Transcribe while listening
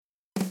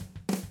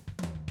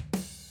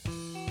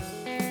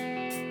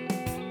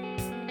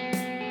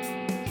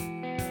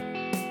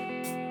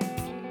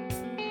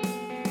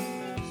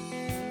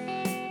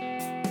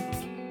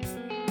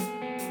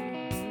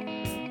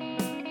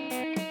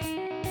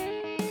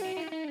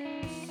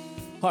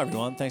Hi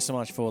everyone, thanks so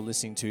much for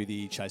listening to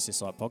the Chase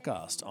This Light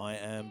podcast. I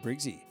am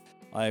Briggsy.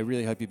 I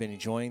really hope you've been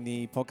enjoying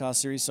the podcast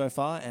series so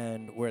far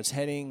and where it's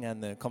heading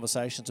and the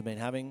conversations I've been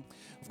having.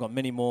 We've got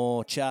many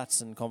more chats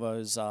and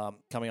convos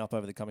coming up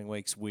over the coming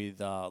weeks with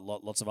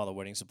lots of other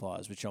wedding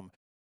suppliers, which I'm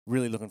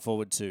really looking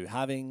forward to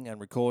having and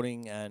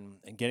recording and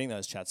getting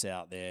those chats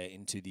out there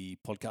into the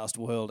podcast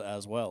world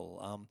as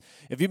well.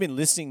 If you've been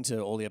listening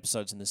to all the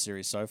episodes in this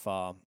series so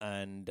far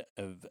and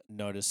have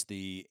noticed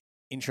the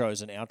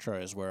intros and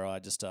outros where I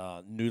just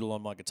noodle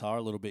on my guitar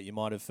a little bit, you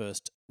might have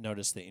first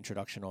noticed the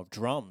introduction of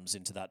drums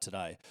into that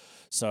today.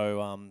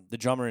 So the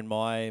drummer in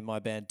my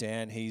band,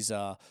 Dan, he's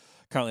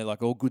currently,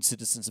 like all good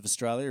citizens of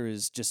Australia,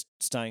 is just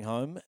staying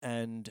home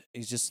and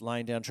he's just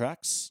laying down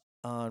tracks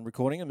and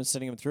recording them and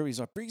sending them through. He's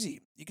like, Briggsy,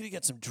 you got to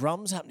get some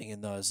drums happening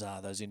in those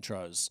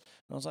intros.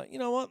 And I was like, you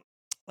know what?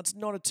 That's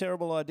not a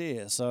terrible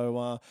idea. So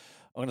I'm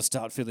going to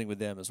start fiddling with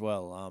them as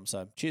well.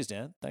 So cheers,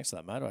 Dan. Thanks for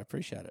that, mate. I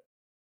appreciate it.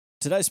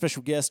 Today's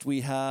special guest,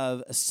 we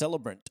have a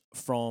celebrant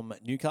from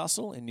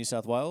Newcastle in New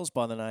South Wales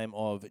by the name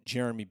of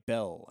Jeremy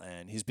Bell,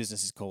 and his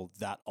business is called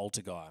That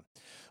Altar Guy.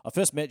 I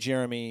first met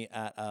Jeremy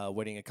at a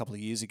wedding a couple of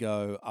years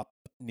ago up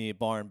near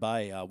Byron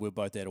Bay. We were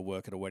both there to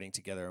work at a wedding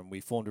together, and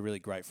we formed a really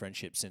great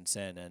friendship since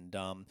then. And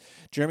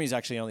Jeremy's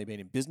actually only been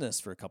in business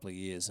for a couple of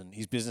years, and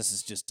his business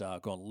has just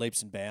gone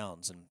leaps and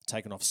bounds and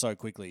taken off so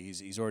quickly.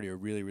 He's already a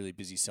really, really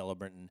busy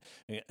celebrant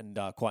and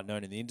quite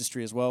known in the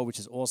industry as well, which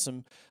is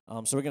awesome.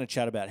 So we're going to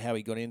chat about how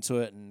he got into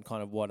it and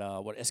kind of what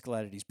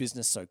escalated his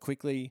business so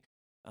quickly.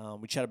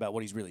 We chat about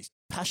what he's really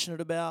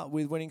passionate about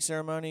with wedding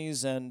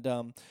ceremonies, and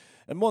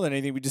more than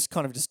anything, we just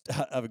kind of just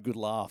have a good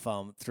laugh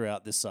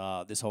throughout this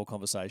whole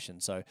conversation.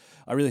 So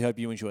I really hope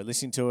you enjoy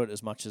listening to it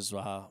as much as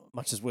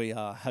we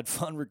had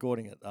fun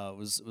recording it. It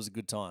was a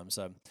good time.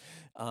 So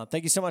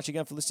thank you so much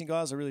again for listening,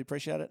 guys. I really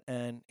appreciate it.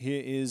 And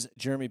here is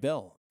Jeremy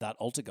Bell, That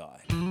Altar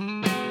Guy.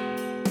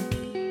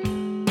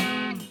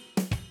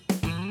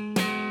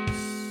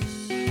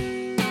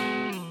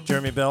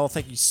 Jeremy Bell,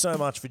 thank you so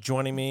much for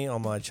joining me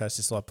on my Chase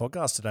This Light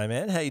podcast today,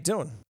 man. How you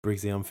doing?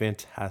 Briggsy, I'm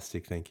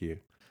fantastic, thank you.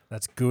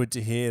 That's good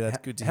to hear.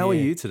 How are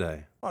you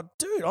today? Oh,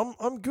 dude,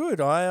 I'm good.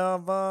 I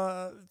have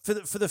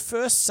for the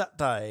first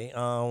Saturday.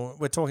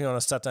 We're talking on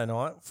a Saturday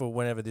night for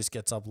whenever this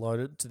gets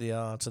uploaded to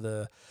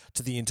the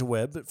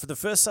interweb. But for the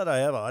first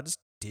Saturday ever, I just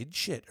did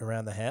shit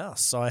around the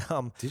house. I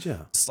Did you?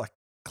 just like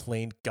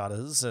cleaned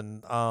gutters,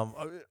 and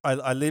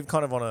I live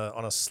kind of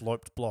on a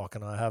sloped block,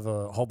 and I have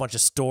a whole bunch of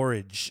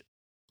storage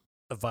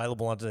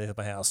available underneath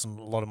my house, and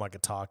a lot of my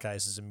guitar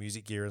cases and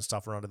music gear and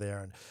stuff are under there,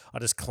 and I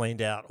just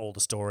cleaned out all the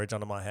storage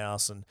under my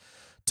house and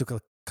took a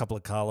couple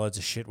of carloads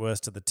of shit worse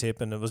to the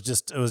tip, and it was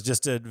just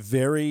a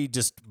very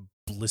just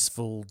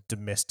blissful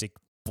domestic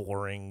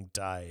boring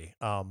day.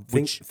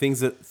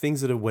 Things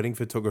that a wedding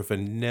photographer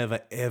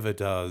never ever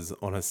does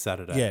on a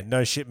Saturday. Yeah,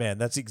 no shit, man.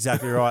 That's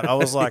exactly right. I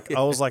was like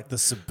the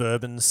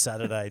suburban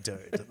Saturday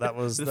dude. That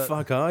was the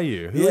fuck are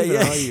you? Who are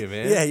you,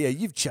 man? Yeah.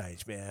 You've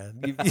changed,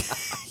 man.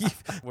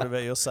 What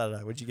about your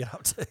Saturday? What'd you get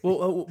up to?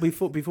 Well,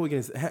 before we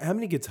get into, how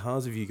many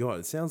guitars have you got?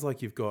 It sounds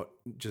like you've got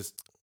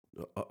just.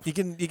 You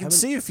can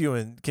see a few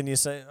in. Can you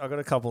say I got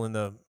a couple in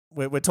the.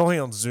 We're talking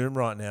on Zoom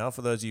right now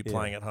for those of you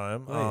playing at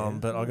home.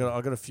 But I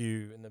got a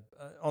few in the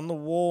on the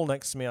wall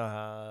next to me.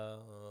 I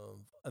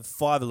have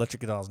 5 electric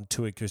guitars and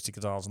 2 acoustic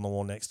guitars on the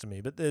wall next to me.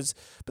 But there's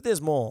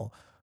more.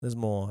 There's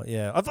more.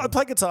 Yeah, I've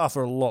played guitar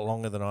for a lot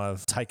longer than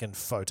I've taken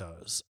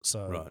photos.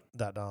 So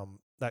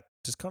that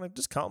just kind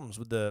of comes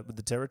with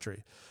the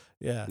territory.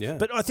 Yeah.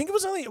 But I think it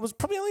was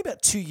probably only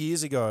about 2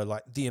 years ago,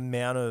 like the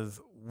amount of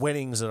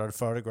weddings that I'd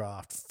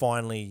photographed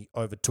finally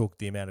overtook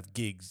the amount of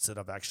gigs that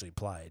I've actually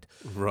played.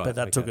 Right. But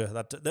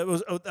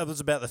that was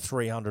about the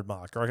 300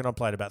 mark. I reckon I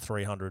played about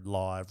 300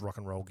 live rock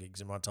and roll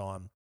gigs in my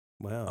time.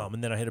 Wow.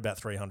 And then I hit about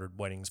 300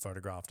 weddings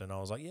photographed, and I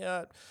was like,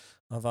 yeah,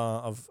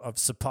 I've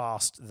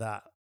surpassed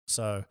that.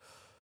 So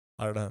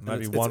I don't know,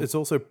 maybe it's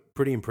also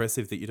pretty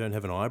impressive that you don't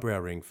have an eyebrow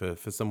ring for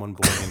someone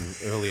born in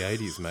early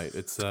 80s, mate.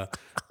 It's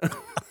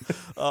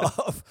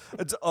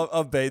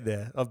I've been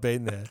there.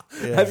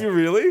 Yeah. Have you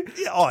really?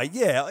 Yeah. Oh,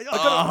 yeah.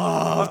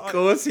 Of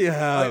course you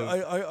have.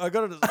 I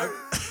got it.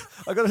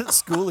 I got it at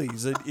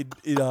Schoolies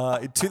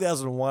in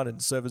 2001 in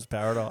Surfers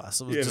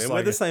Paradise. It was just man,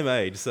 we're the same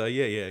age, so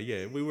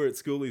yeah. We were at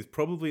Schoolies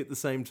probably at the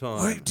same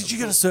time. Wait, did you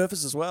go to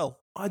Surfers as well?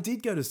 I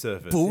did go to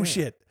Surfers.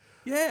 Bullshit.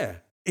 Yeah.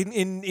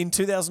 In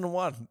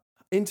 2001.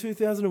 In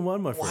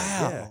 2001, my friend.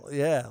 Wow.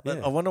 Yeah.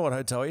 I wonder what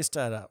hotel you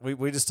stayed at.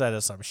 We just stayed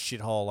at some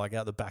shithole like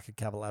out the back of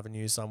Cavill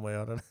Avenue somewhere.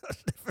 I don't know.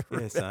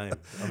 Yeah, same.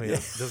 I mean,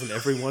 doesn't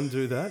everyone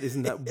do that?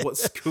 Isn't that what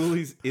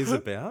Schoolies is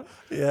about?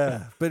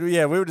 Yeah. But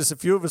yeah, we were just, a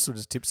few of us were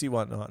just tipsy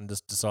one night and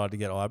just decided to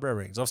get eyebrow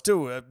rings. I've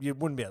still, you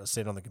wouldn't be able to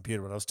see it on the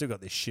computer, but I've still got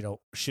this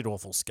shit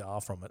awful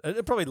scar from it.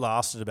 It probably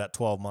lasted about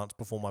 12 months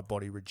before my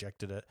body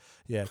rejected it.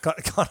 Yeah.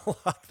 Kind of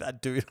like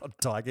that dude on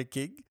Tiger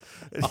King.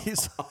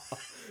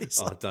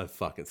 Don't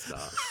fucking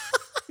start.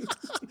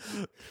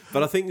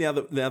 But I think now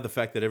the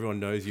fact that everyone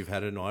knows you've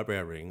had an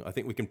eyebrow ring, I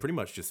think we can pretty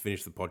much just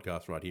finish the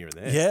podcast right here and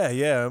there.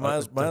 Yeah.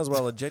 Might as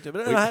well eject it.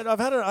 But I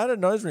had a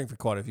nose ring for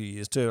quite a few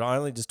years too. I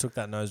only just took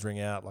that nose ring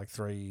out like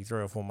three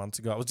or 4 months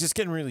ago. I was just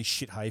getting really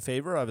shit hay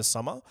fever over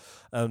summer,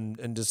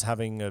 and just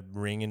having a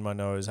ring in my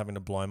nose, having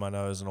to blow my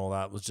nose and all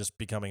that was just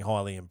becoming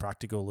highly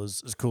impractical.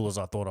 As cool as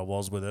I thought I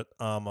was with it,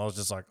 I was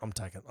just like, I'm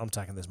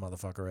taking this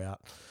motherfucker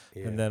out.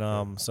 Yeah, and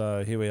then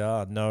so here we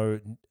are.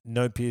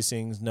 No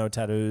piercings, no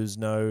tattoos,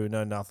 no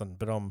nothing.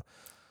 But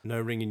no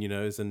ring in your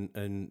nose and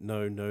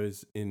no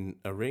nose in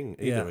a ring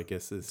either. I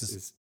guess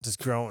is just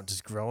growing,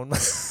 growing my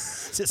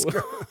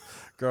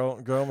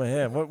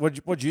hair.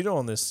 What'd you do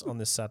on this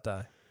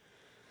Saturday?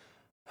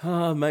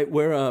 Mate,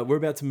 we're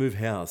about to move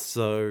house,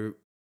 so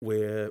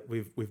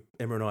we've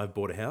Emma and I have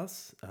bought a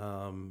house,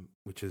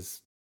 which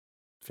is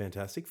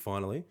fantastic.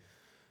 Finally,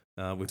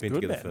 we've been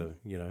together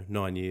for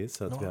 9 years,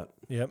 so it's about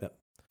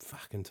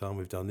fucking time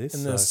we've done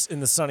this. In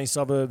the sunny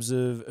suburbs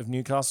of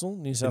Newcastle,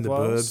 New South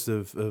Wales. In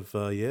the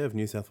burbs of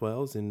New South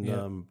Wales,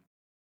 in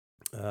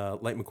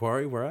Lake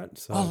Macquarie we're at.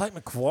 So. Oh, Lake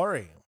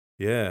Macquarie.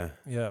 Yeah.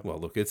 Yeah. Well,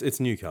 look, it's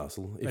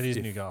Newcastle. It is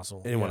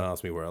Newcastle. Anyone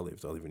asked me where I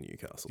lived in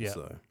Newcastle. Yeah.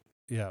 So.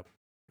 Yeah.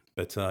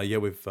 But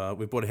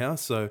we've bought a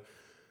house. So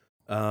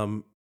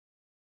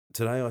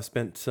today I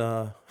spent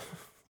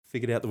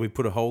figured out that we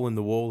put a hole in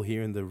the wall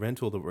here in the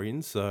rental that we're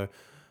in. So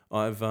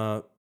I've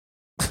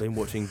been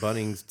watching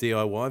Bunnings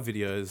DIY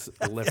videos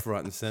left,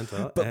 right, and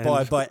centre.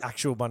 But by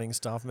actual Bunnings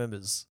staff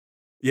members.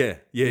 Yeah.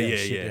 Yeah,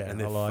 And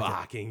they're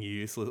fucking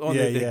useless. Oh,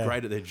 they're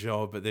great at their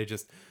job, but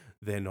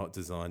they're not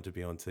designed to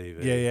be on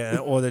TV. Yeah.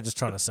 Or they're just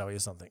trying to sell you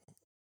something.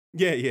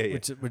 Yeah.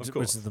 Which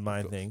is the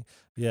main thing.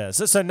 Yeah.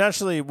 So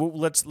naturally,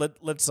 let's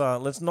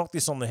knock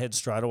this on the head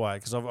straight away,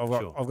 because I've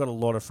got a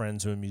lot of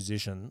friends who are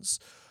musicians,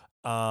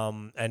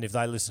 and if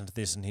they listen to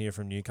this and hear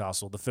from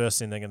Newcastle, the first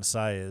thing they're going to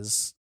say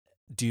is,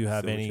 Do you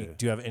have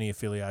any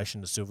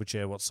affiliation to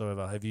Silverchair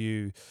whatsoever? Did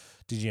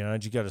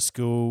you go to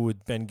school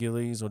with Ben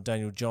Gillies or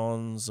Daniel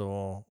Johns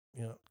or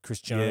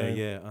Chris Jones?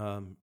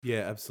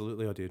 Yeah,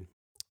 absolutely, I did.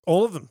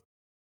 All of them.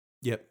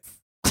 Yep.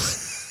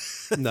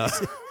 No,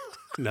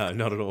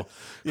 not at all.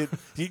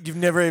 You've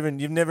never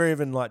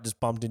even like just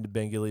bumped into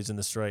Ben Gillies in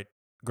the street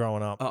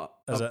growing up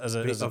as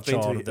a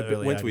child of the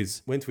early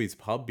 80s. Went to his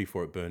pub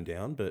before it burned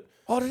down, but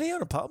did he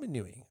own a pub in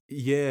Newey?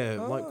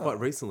 Yeah, like quite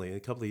recently, a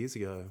couple of years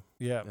ago.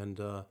 Yeah, and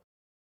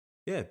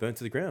burnt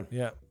to the ground.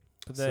 Yeah,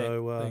 but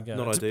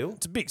not ideal.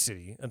 It's a big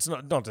city. It's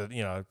not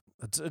to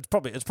It's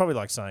probably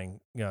like saying,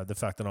 the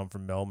fact that I'm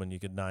from Melbourne, you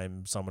could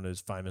name someone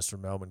who's famous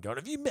from Melbourne. Going,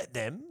 have you met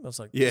them? I was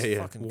like,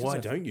 yeah. Why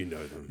don't you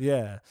know them?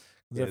 Yeah.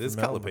 There's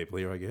a couple of people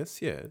here, I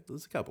guess. Yeah,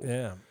 there's a couple.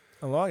 Yeah,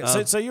 I like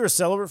it. So you're a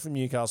celebrant from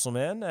Newcastle,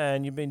 man,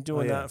 and you've been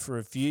doing that for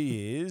a few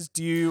years.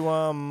 Do you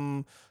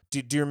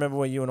do you remember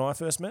where you and I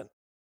first met?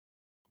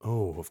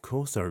 Oh, of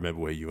course I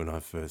remember where you and I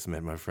first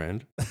met, my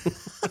friend.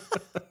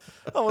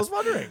 I was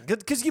wondering,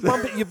 because you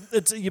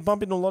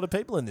bump into a lot of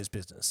people in this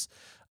business,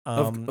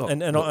 and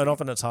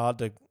often it's hard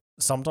to.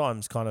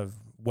 Sometimes kind of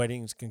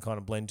weddings can kind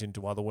of blend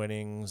into other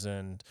weddings,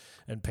 and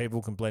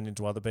people can blend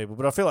into other people.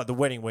 But I feel like the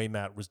wedding we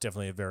met was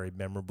definitely a very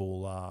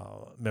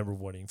memorable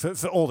wedding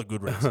for all the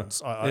good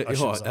reasons. I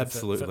should say,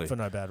 absolutely, for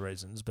no bad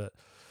reasons. But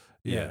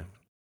yeah.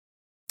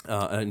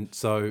 And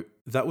so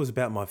that was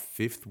about my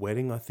 5th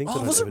wedding, I think.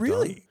 Oh, was it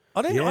really?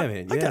 Done. I didn't.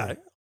 Man. Okay. Yeah.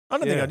 I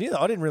don't think I knew that.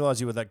 I didn't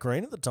realize you were that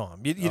green at the time.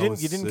 You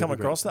didn't come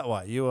across that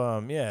way. You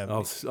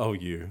I'll stop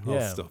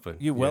it.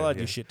 You had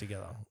your shit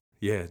together.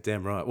 Yeah,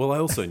 damn right. Well, I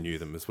also knew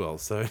them as well.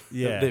 So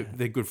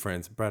they're good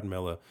friends. Brad and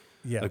Mella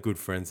are good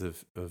friends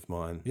of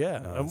mine.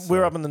 Yeah,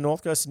 we're up in the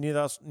north coast of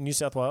New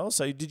South Wales.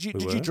 So did you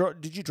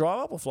drive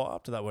up or fly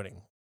up to that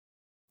wedding?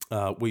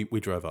 We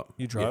drove up.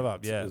 You drove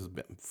up, yeah. It was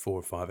about 4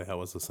 or 5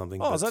 hours or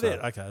something. Oh, is that it?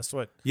 Okay,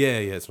 sweet. Yeah,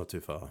 it's not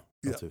too far.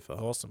 Not too far.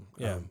 Awesome.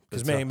 Yeah,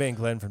 because me and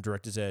Glenn from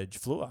Director's Edge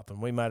flew up,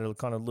 and we made a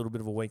kind of little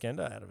bit of a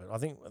weekender out of it. I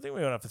think we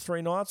went up for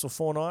 3 nights or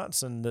 4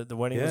 nights, and the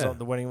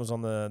wedding was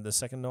on the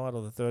second night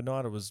or the third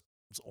night. It was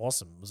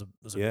awesome.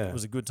 It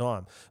was a good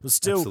time. It was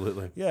still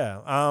absolutely.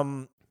 Yeah.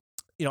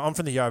 I'm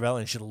from the Yarra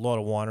Valley and shit, a lot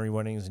of winery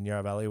weddings and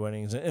Yarra Valley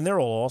weddings, and they're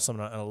all awesome,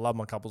 and I love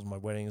my couples and my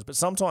weddings, but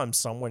sometimes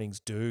some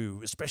weddings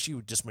do,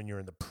 especially just when you're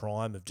in the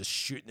prime of just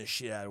shooting the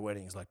shit out of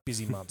weddings, like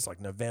busy months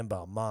like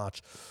November,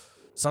 March.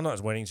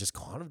 Sometimes weddings just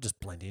kind of just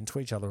blend into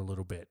each other a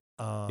little bit.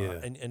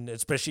 And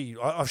especially,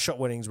 I've shot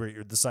weddings where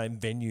you're at the same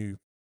venue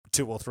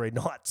 2 or 3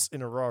 nights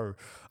in a row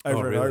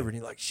over and over, and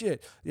you're like,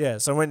 shit. Yeah,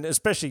 so when,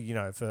 especially,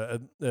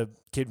 for a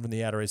kid from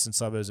the outer eastern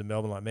suburbs of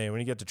Melbourne like me, when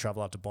you get to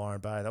travel up to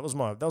Byron Bay, that was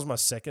my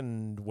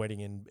second wedding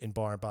in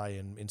Byron Bay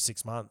in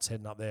 6 months,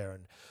 heading up there,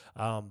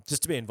 and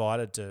just to be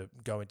invited to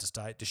go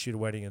interstate to shoot a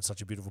wedding in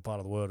such a beautiful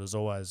part of the world is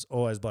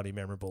always bloody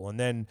memorable. And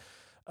then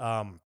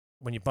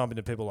when you bump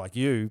into people like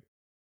you,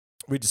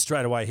 we just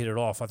straight away hit it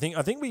off. I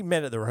think we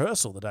met at the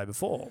rehearsal the day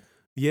before.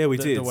 Yeah, we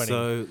did.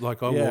 So, I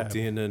walked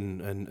in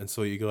and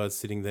saw you guys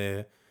sitting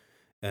there,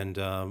 and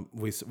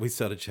we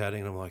started chatting,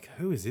 and I'm like,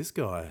 who is this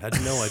guy? I had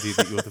no idea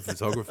that you were the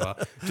photographer.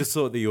 Just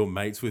thought that you were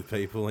mates with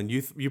people, and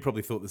you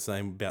probably thought the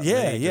same about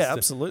me. Yeah,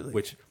 absolutely.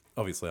 Which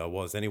obviously I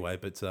was anyway,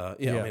 but I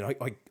mean,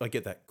 I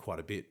get that quite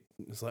a bit.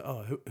 It's like,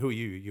 oh, who are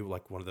you? You're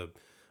like one of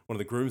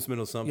the groomsmen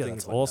or something. Yeah,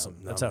 that's It's like, awesome.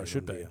 No, That's I'm how it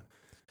should be.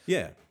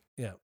 Yeah.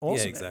 Yeah, awesome.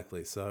 Yeah, man.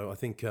 exactly. So I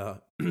think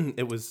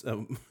it was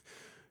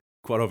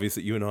quite obvious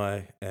that you and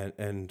I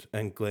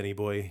and Glenny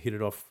boy hit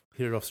it off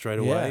straight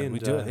away. And we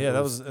do it. Yeah,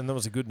 that was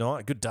a good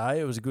night, good day.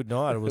 It was a good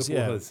night. It was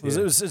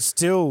it's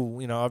still,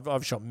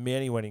 I've shot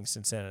many weddings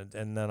since then,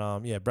 and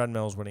then Brad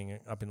Mel's wedding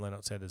up in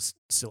Lennox Head is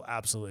still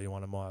absolutely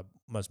one of my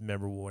most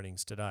memorable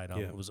weddings to date.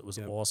 It was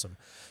awesome.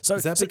 So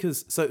is that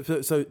because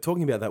so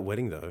talking about that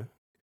wedding though?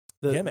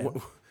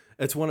 Man.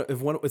 It's one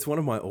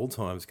of my all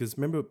times because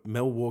remember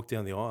Mel walked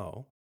down the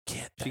aisle.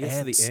 She gets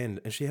to the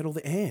end and she had all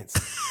the ants.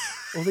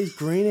 All these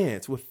green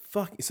ants were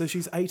fucking. So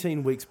she's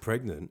 18 weeks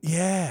pregnant.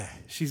 Yeah.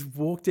 She's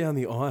walked down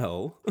the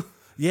aisle.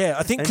 Yeah,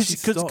 I think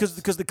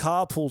because the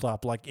car pulled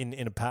up like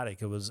in a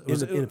paddock. It was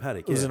in a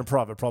paddock. It was in a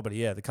private property.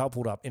 Yeah, the car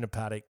pulled up in a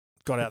paddock.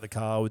 Got out the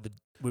car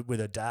with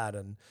her dad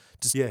and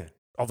just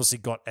obviously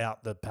got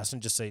out the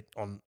passenger seat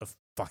on a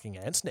fucking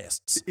ants'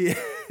 nests. Yeah.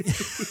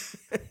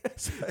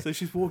 So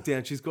she's walked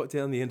down. She's got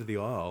down the end of the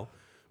aisle.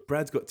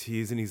 Brad's got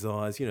tears in his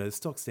eyes,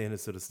 stock standard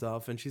sort of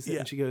stuff. And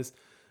and she goes,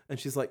 and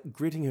she's like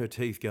gritting her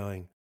teeth,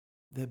 going,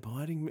 "They're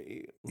biting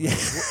me." Like, yeah.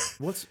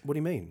 What do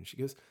you mean? She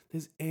goes,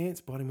 "There's ants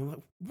biting me." I'm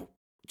like, what?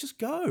 Just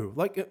go.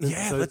 Like,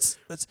 so let's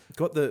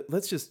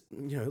just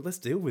let's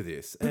deal with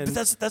this. But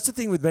that's the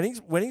thing with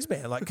weddings,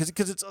 man. Like,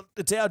 because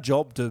it's our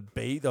job to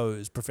be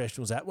those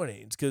professionals at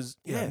weddings. Because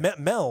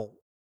Mel.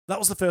 That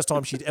was the first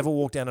time she'd ever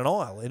walked down an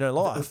aisle in her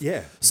life.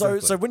 Yeah.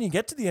 Exactly. So when you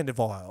get to the end of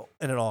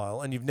an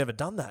aisle and you've never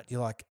done that, you're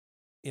like,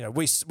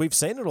 we've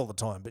seen it all the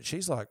time. But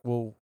she's like,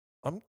 well,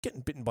 I'm getting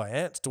bitten by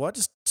ants. Do I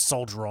just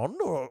soldier on,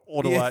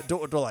 or do I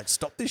like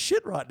stop this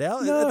shit right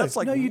now? No, that's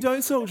like, no, you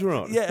don't soldier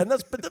on. Yeah, and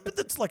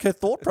that's like her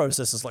thought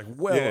process is like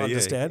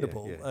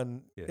understandable. Yeah.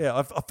 And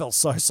I felt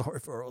so sorry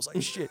for her. I was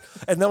like, shit.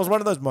 And that was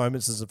one of those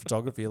moments as a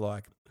photographer, you're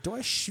like, do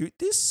I shoot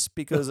this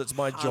because it's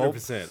my job?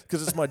 100%.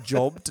 Because it's my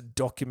job to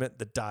document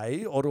the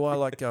day, or do I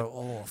like go,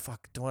 oh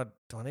fuck, do I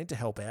need to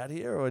help out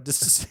here, or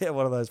just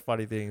one of those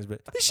funny things?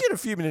 But she had a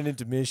few minute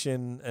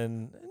intermission,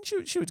 and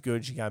she was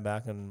good. She came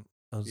back and.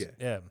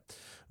 It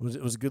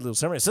was a good little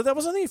ceremony. So that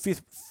was only a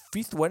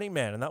fifth wedding,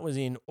 man, and that was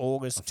in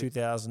August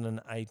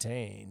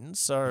 2018.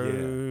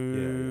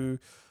 So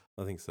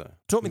I think so.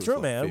 Talk me through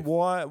it, man.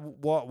 Why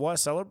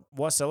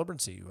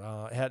celebrancy?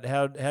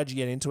 How'd you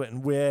get into it,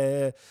 and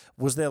where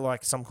was there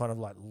like some kind of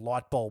like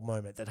light bulb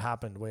moment that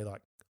happened where you're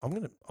like, I'm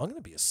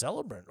gonna be a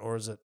celebrant, or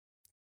is it?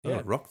 I'm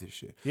gonna rock this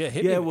shit. Yeah,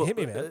 hit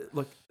me, man.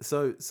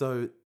 So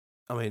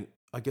I mean,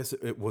 I guess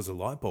it was a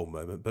light bulb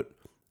moment, but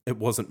it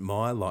wasn't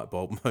my light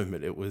bulb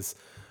moment. It was,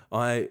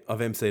 I've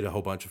emceed a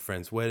whole bunch of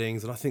friends'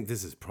 weddings, and I think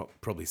this is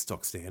probably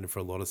stock standard for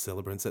a lot of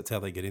celebrants. That's how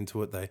they get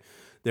into it.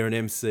 They're an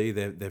MC.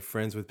 They're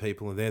friends with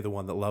people, and they're the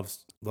one that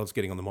loves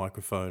getting on the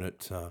microphone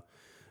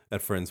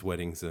at friends'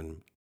 weddings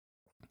and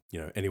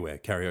anywhere,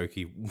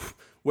 karaoke,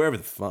 wherever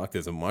the fuck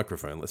there's a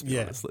microphone. Let's be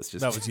honest. Let's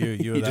just that was you.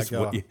 You were that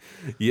guy.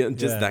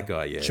 That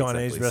guy. Yeah,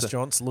 Chinese exactly.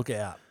 restaurants, look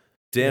out.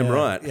 Damn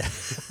right. Yeah.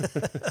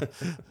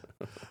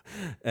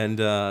 And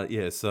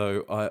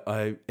so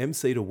I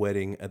emceed a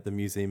wedding at the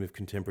Museum of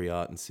Contemporary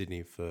Art in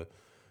Sydney for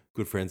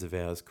good friends of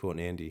ours, Court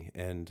and Andy.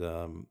 And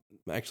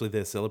actually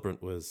their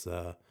celebrant was,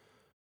 I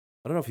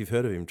don't know if you've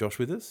heard of him, Josh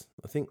Withers,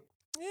 I think.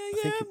 I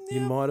think you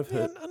might have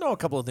heard. I know a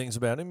couple of things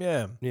about him,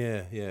 yeah.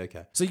 Yeah,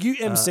 okay. So you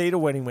emceed a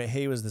wedding where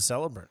he was the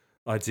celebrant.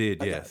 I did,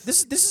 okay. yes.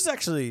 This is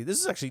actually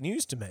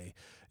news to me.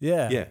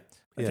 Yeah. Yeah.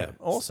 Okay.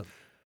 Awesome.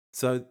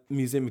 So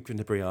Museum of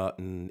Contemporary Art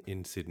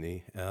in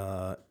Sydney,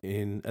 at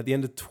the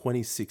end of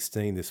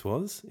 2016, this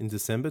was in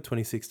December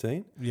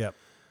 2016. Yep.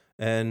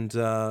 And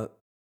like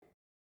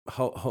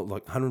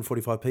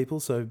 145 people,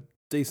 so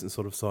decent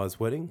sort of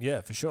size wedding.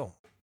 Yeah, for sure.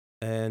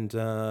 And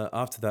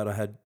after that, I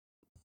had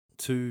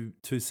two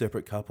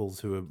separate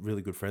couples who are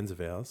really good friends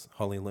of ours,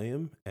 Holly and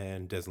Liam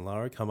and Des and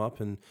Lara, come up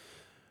and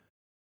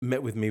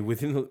met with me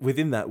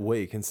within that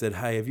week and said,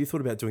 "Hey, have you thought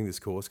about doing this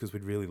course? Because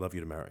we'd really love you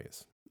to marry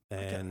us."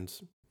 And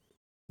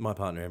my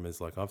partner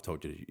Emma's like, "I've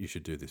told you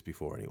should do this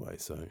before anyway,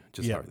 so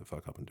just hurry the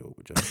fuck up and do it,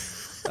 would you?"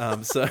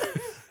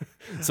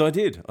 So I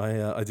did.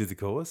 I did the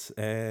course,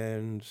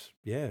 and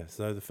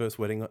so the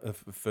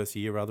first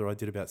year I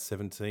did about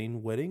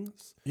 17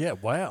 weddings. Yeah,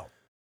 wow.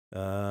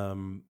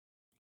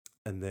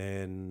 And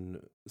then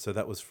so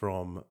that was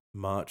from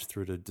March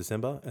through to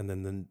December, and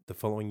then the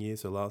following year,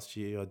 so last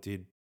year I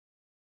did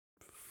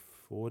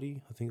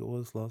 40, I think it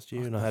was last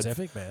year, and that's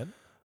epic, man.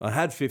 I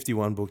had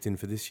 51 booked in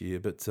for this year,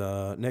 but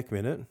neck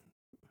minute.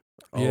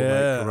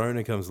 Mate,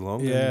 Corona comes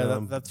along. Yeah,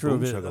 and, that threw a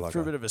bit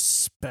of a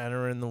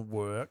spanner in the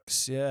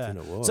works. Yeah.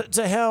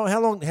 So how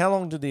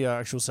long did the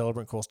actual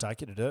celebrant course take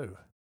you to do?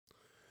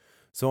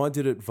 So I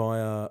did it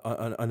via.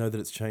 I know that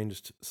it's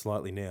changed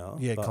slightly now.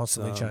 Yeah,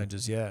 constantly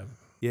changes. Yeah.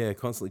 Yeah,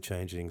 constantly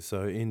changing.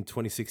 So in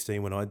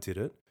 2016 when I did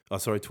it,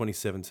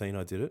 2017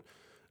 I did it.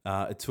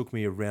 It took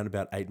me around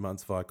about 8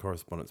 months via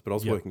correspondence, but I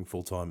was working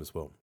full time as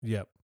well.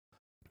 Yep.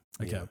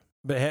 Okay. Yeah.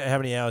 But how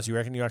many hours you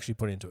reckon you actually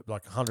put into it?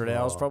 Like 100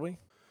 hours probably?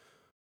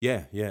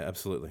 Yeah,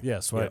 absolutely. Yeah,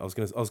 sweet. Yeah, I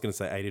was gonna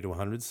say 80 to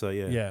 100. So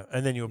yeah, Yeah,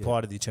 and then you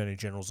apply to the Attorney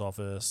General's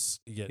office.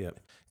 You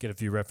get a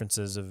few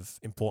references of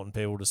important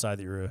people to say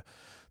that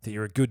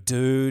you're a good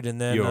dude,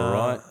 and then You're all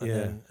right.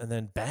 and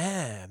then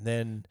bam,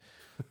 then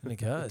it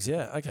goes.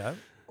 Yeah, okay,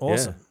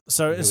 awesome. Yeah.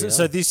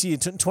 So this year,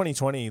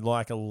 2020,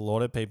 like a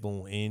lot of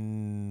people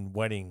in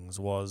weddings,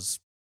 was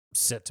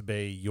set to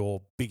be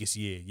your biggest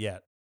year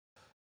yet.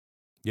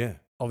 Yeah.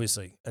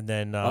 Obviously, and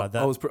then I'd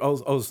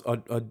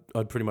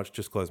pretty much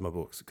just close my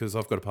books because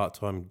I've got a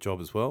part-time job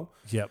as well.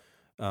 Yep.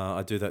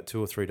 I do that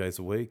 2 or 3 days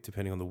a week,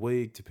 depending on the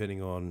week,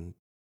 depending on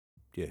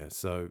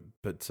So,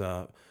 but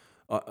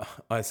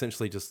I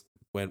essentially just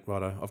went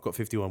righto. I've got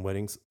 51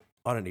 weddings.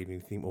 I don't need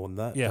anything more than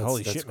that. Yeah,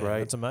 holy that's shit, great. man,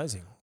 that's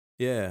amazing.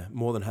 Yeah,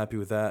 more than happy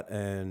with that,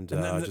 and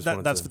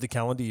that's for the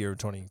calendar year of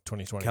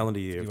 2020. Calendar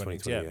year of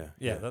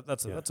 2020.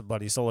 That's a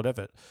bloody solid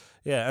effort.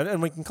 Yeah,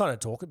 and we can kind of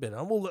talk a bit.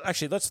 Well,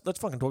 actually, let's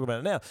fucking talk about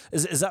it now.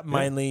 Is that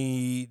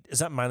mainly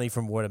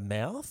from word of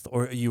mouth,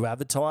 or are you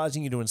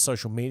advertising? You're doing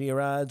social media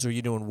ads, or are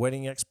you doing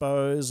wedding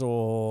expos,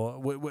 or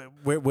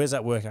where's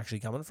that work actually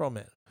coming from,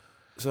 man?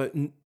 So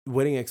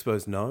wedding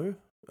expos, no.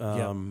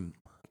 I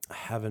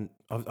haven't.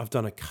 I've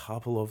done a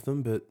couple of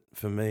them, but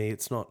for me,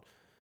 it's not.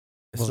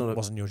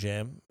 Wasn't your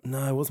jam?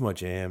 No, it wasn't my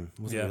jam.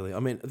 It wasn't really. I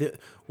mean,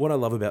 what I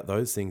love about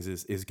those things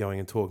is going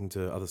and talking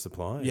to other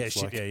suppliers.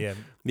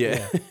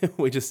 Yeah,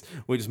 we just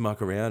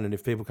muck around, and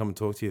if people come and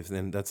talk to you,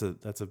 then that's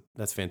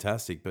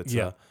fantastic. But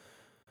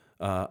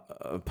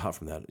apart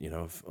from that,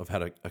 I've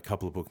had a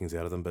couple of bookings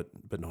out of them,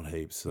 but not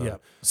heaps. So. Yeah.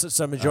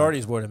 So majority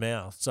is word of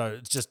mouth. So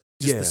it's just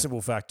the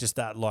simple fact, just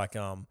that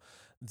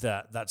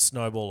that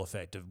snowball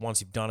effect of once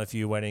you've done a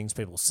few weddings,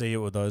 people see it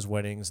with those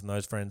weddings, and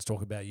those friends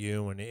talk about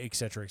you, and et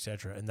cetera,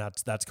 and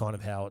that's kind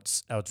of how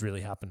it's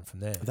really happened from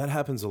there. That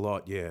happens a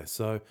lot, yeah.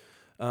 So,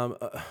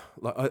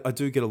 I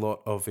do get a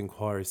lot of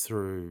inquiries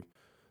through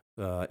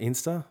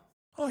Insta.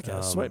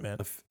 Okay, sweet, man.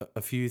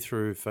 A few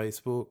through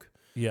Facebook.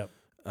 Yep.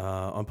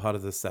 I'm part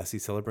of the Sassy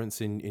Celebrants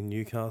in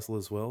Newcastle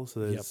as well. So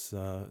there's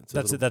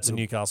that's a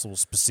Newcastle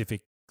specific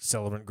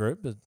celebrant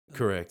group.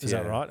 Correct. Is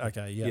that right?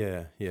 Okay.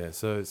 Yeah. Yeah.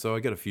 So I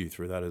get a few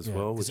through that as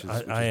well, which is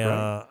great.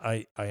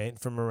 I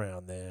ain't from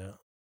around there.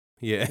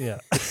 Yeah.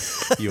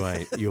 You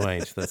ain't.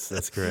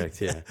 That's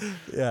correct. Yeah.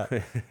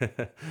 Yeah.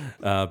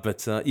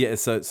 But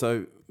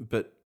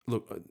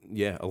look,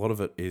 a lot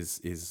of it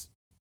is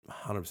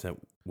 100%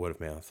 word of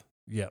mouth.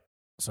 Yep.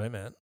 So,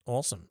 man,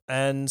 awesome.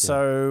 And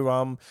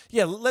so,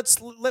 let's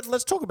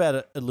talk about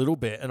it a little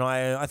bit. And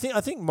I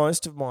think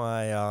most of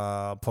my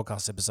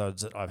podcast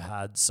episodes that I've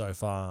had so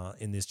far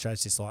in this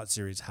Chase This Light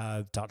series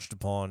have touched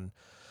upon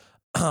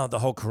the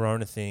whole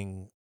Corona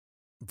thing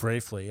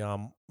briefly.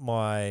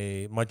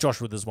 My Josh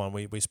Withers one,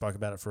 we spoke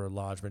about it for a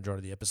large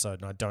majority of the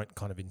episode, and I don't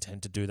kind of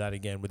intend to do that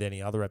again with any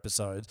other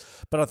episodes.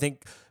 But I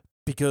think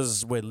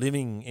because we're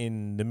living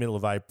in the middle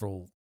of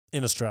April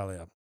in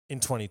Australia, in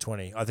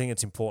 2020, I think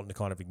it's important to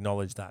kind of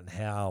acknowledge that and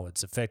how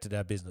it's affected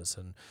our business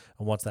and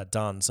what's that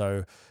done.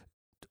 So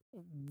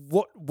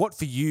what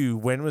for you,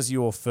 when was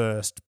your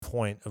first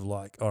point of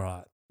like, all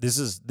right, this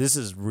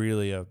is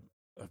really a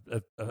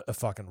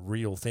fucking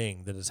real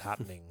thing that is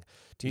happening?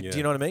 Do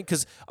you know what I mean?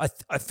 Because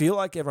I feel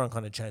like everyone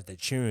kind of changed their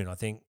tune. I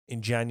think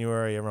in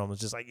January, everyone was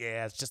just like,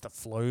 yeah, it's just a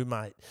flu,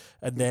 mate.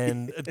 And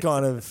then it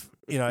kind of,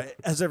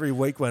 as every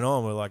week went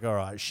on, we're like, all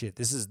right, shit,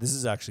 this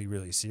is actually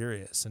really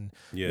serious. And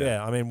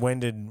I mean, when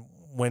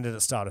did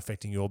it start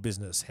affecting your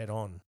business head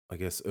on? I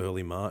guess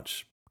early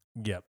March.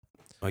 Yep.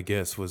 I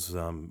guess was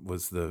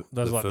the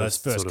those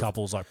first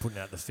couples like putting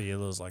out the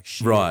feelers, like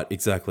shit. Right,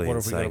 exactly. What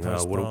are we going to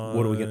postpone?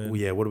 What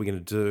are we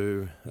going to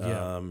do?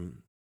 Yeah.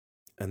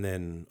 And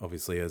then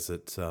obviously as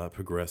it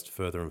progressed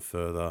further and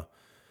further,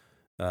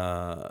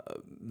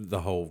 the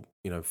whole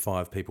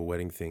 5 people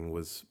wedding thing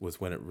was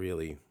when it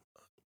really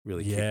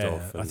kicked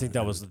off. I think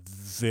that was the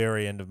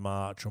very end of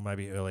March or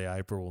maybe early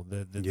April.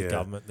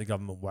 The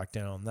government whacked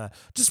down on that.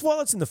 Just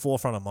while it's in the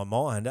forefront of my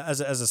mind, as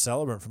a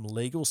celebrant from a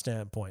legal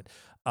standpoint,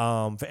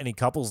 for any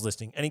couples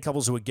listening, any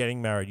couples who are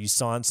getting married, you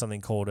sign something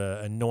called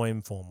a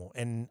NOIM form, or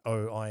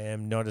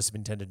NOIM, Notice of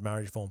Intended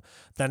Marriage form.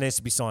 That needs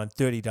to be signed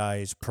 30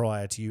 days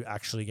prior to you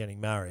actually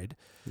getting married.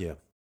 Yeah.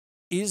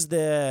 Is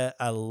there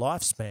a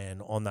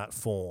lifespan on that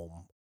form?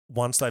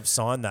 Once they've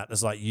signed that,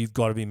 it's like you've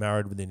got to be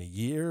married within a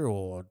year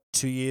or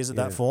 2 years of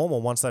that form,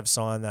 or once they've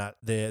signed that,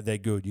 they're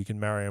good. You can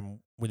marry them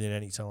within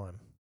any time.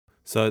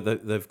 So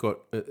they've got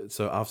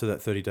so after that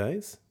 30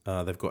 days,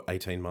 they've got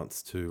 18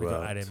 months to. They've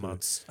got 18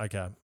 months.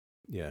 Okay.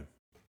 Yeah.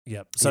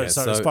 Yep. So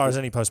as far as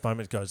any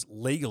postponement goes,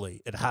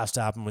 legally, it has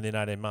to happen within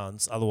 18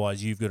 months.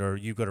 Otherwise, you've got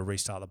to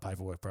restart the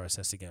paperwork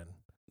process again.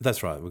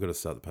 That's right. We've got to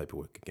start the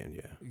paperwork again.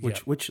 Yeah.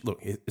 Which look,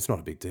 it's not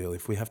a big deal.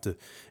 If we have to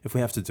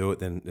do it,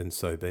 then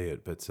so be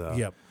it. But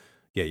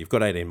yeah, you've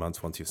got 18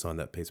 months once you've signed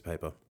that piece of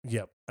paper.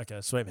 Yep.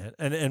 Okay. Sweet, man.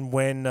 And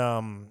when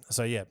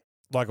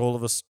like all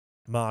of us,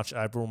 March,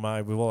 April,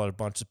 May, we've all had a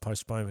bunch of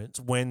postponements.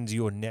 When's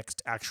your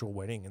next actual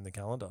wedding in the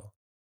calendar?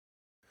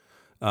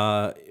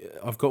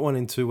 I've got one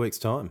in 2 weeks'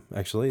 time,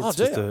 actually. It's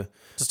just a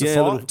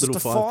little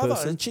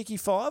fiver, a cheeky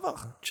fiver.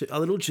 A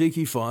little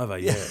cheeky fiver,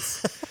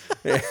 yes.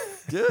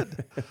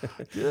 Good.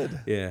 Good.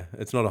 Yeah,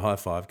 it's not a high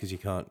five because you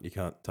can't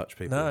touch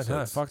people. No,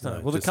 so fuck no.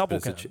 no, Well, the just- couple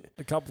but it's can.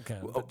 The couple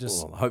can. But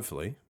just well,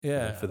 hopefully,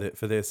 yeah.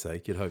 for their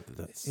sake, you'd hope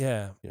that's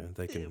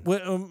they can.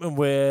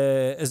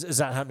 Where is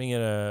that happening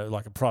in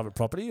a private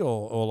property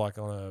or like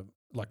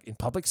in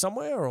public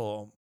somewhere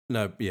or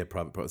No, yeah,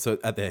 private. So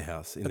at their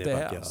house, in their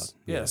backyard. house.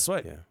 Yeah,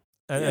 sweet. Yeah.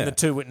 And the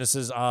two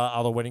witnesses are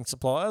other wedding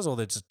suppliers, or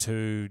they're just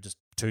two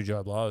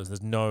Joe Blows.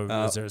 There's no.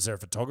 Is there a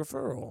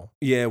photographer or?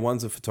 Yeah,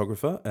 one's a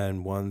photographer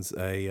and one's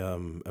a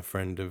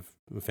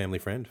family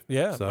friend.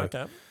 Yeah. So,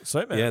 okay.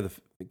 Sweet, man. Yeah,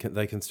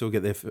 they can still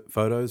get their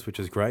photos, which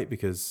is great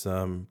because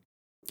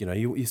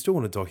you still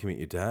want to document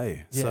your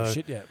day. Yeah. So,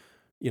 Shit. Yeah.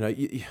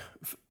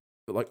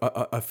 Like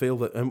I feel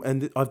that,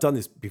 and I've done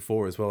this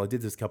before as well. I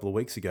did this a couple of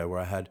weeks ago where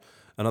I had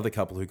another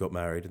couple who got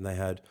married, and they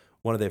had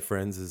one of their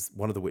friends as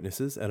one of the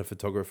witnesses and a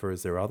photographer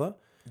as their other.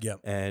 Yeah.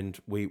 And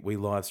we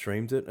live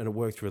streamed it, and it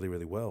worked really,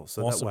 really well.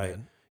 So awesome, that way,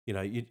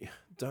 man. you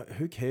don't.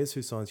 Who cares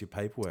who signs your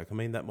paperwork? I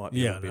mean, that might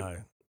be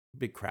a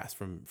bit crass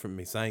from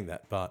me saying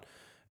that, but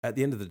at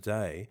the end of the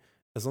day,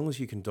 as long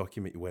as you can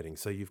document your wedding,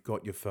 so you've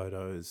got your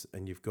photos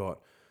and you've got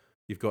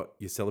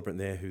your celebrant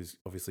there who's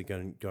obviously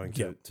going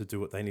to do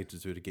what they need to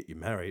do to get you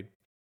married.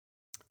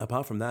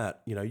 Apart from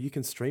that, you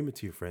can stream it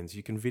to your friends,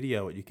 you can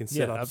video it, you can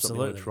set up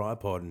something on a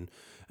tripod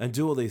and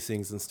do all these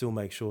things and still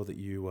make sure that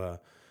you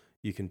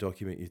can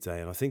document your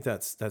day. And I think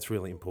that's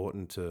really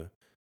important to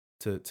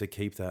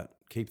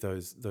keep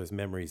those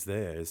memories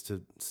there.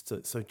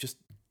 So just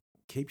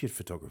keep your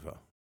photographer.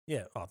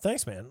 Yeah. Oh,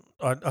 thanks, man.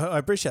 I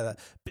appreciate that.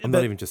 I'm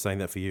not even just saying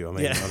that for you. I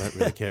mean, I don't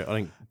really care. I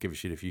don't give a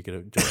shit if you get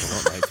a job or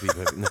not, mate. To be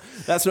perfect. No,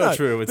 that's not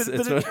true. It's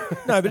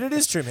not. No, but it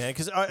is true, man.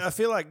 Because I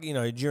feel like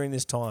during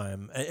this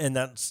time, and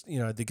that's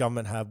the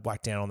government have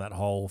whacked down on that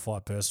whole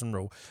 5-person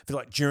rule. I feel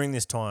like during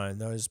this time,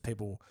 those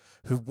people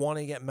who want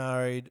to get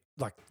married,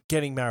 like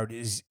getting married,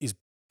 is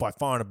by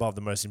far and above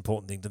the most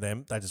important thing to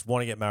them. They just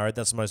want to get married.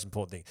 That's the most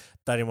important thing.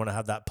 They didn't want to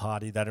have that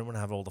party. They didn't want to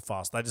have all the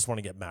fuss. They just want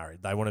to get married.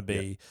 They want to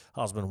be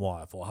husband and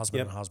wife or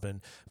husband and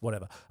husband,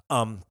 whatever.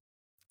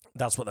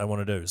 That's what they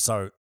want to do.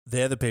 So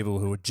they're the people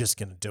who are just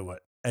going to do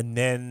it. And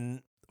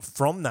then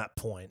from that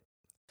point,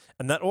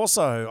 and that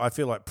also, I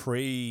feel like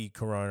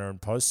pre-corona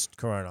and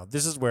post-corona,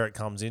 this is where it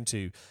comes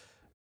into,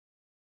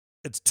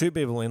 it's two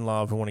people in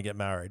love who want to get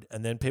married,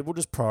 and then people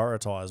just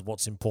prioritize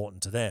what's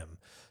important to them.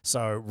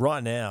 So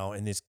right now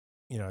in this,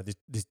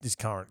 this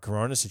current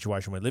corona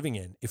situation we're living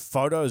in, if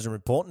photos are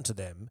important to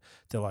them,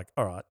 they're like,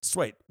 all right,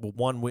 sweet. Well,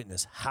 one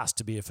witness has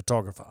to be a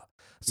photographer.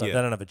 So they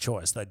don't have a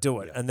choice. They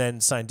do it. Yeah. And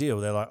then same deal.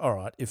 They're like, all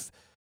right, if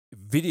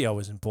video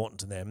is important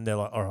to them, they're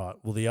like, all right,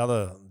 well, the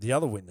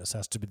other witness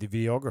has to be the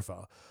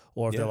videographer.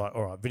 Or if they're like,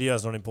 all right,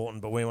 video's not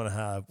important, but we want to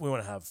have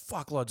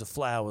fuckloads of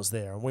flowers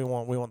there, and we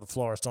want the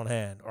florist on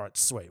hand. All right,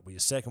 sweet. Well, your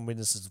second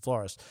witness is the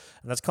florist.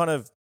 And that's kind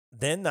of,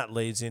 then that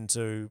leads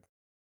into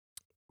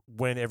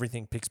when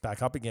everything picks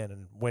back up again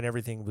and when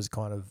everything was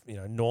kind of,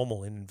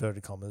 normal in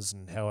inverted commas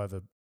and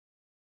however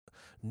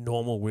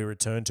normal we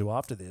return to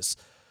after this.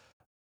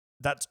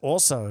 That's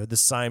also the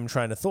same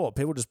train of thought.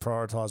 People just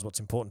prioritize what's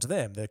important to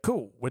them. They're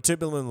cool. We're two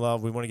people in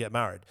love. We want to get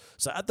married.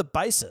 So at the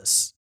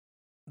basis,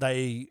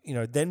 they,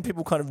 then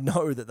people kind of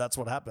know that that's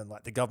what happened.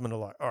 Like the government are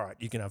like, all right,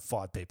 you can have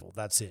 5 people.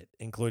 That's it,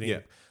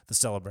 including the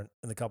celebrant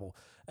and the couple.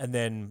 And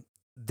then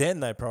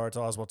they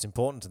prioritize what's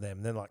important to them.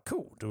 And they're like,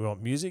 cool, do we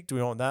want music? Do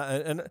we want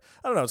that? And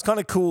I don't know, it's kind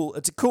of cool.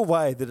 It's a cool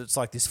way that it's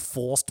like this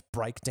forced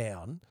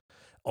breakdown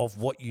of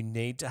what you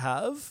need to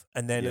have.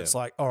 And then it's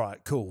like, all right,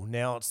 cool.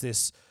 Now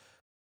it's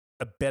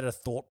a better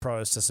thought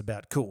process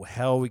about, cool,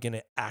 how are we going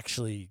to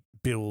actually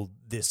build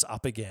this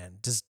up again?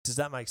 Does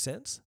that make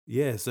sense?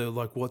 Yeah. So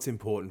like what's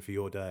important for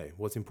your day?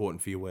 What's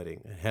important for your wedding?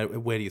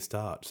 Where do you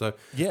start? So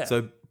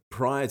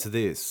prior to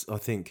this, I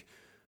think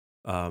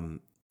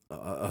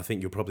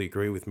you'll probably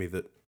agree with me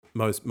that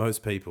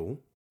most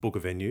people book a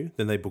venue,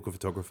 then they book a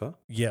photographer.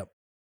 Yep.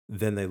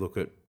 Then they look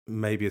at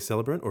maybe a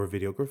celebrant or a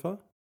videographer.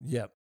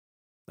 Yep.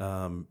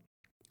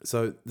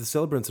 So the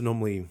celebrants are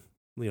normally,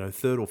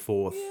 third or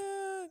fourth.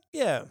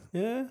 Yeah.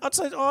 Yeah. I'd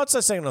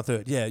say second or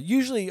third. Yeah.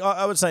 Usually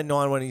I would say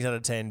 9 weddings out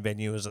of 10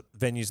 venues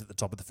at the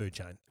top of the food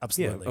chain.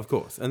 Absolutely. Yeah, of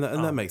course. And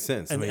that makes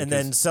sense. And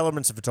then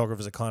celebrants and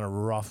photographers are kind of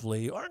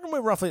roughly, I reckon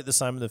we're roughly at the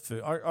same with the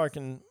food. I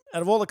reckon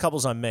out of all the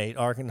couples I meet,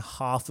 I reckon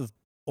half have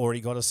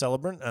already got a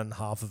celebrant and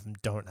half of them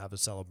don't have a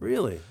celebrant.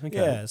 Really? Okay.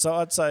 Yeah. So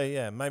I'd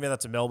say, maybe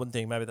that's a Melbourne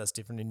thing. Maybe that's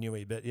different in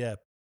Newey, but yeah.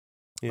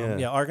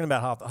 Yeah, I reckon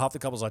about half the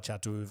couples I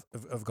chat to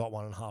have got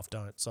one and half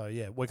don't. So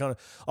yeah,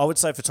 I would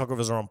say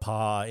photographers are on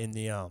par in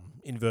the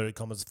inverted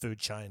commas food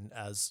chain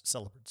as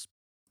celebrants.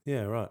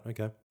 Yeah, right.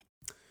 Okay.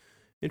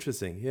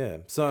 Interesting. Yeah.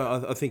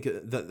 So I think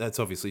that's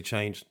obviously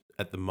changed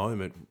at the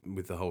moment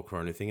with the whole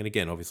corona thing. And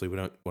again, obviously we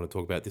don't want to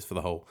talk about this for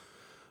the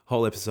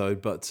whole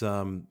episode, but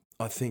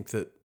I think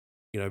that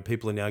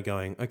people are now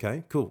going,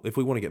 okay, cool. If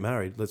we want to get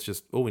married,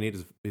 all we need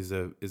is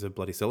a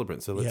bloody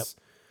celebrant. So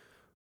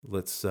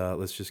let's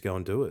just go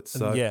and do it.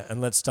 So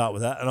and let's start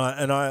with that.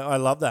 And I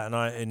love that.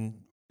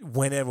 And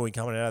whenever we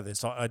come out of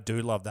this, I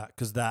do love that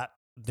because that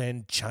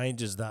then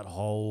changes that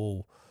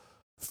whole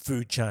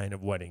food chain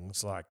of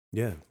weddings. Like,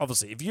 Yeah.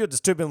 obviously, if you're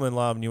just two people in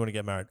love and you want to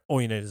get married,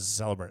 all you need is a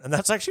celebrant. And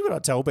that's actually what I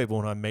tell people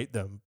when I meet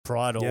them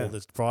prior to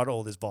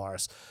all this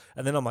virus.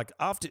 And then I'm like,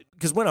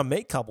 because when I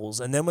meet couples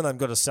and then when they've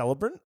got a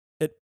celebrant,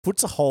 it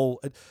puts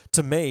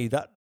to me,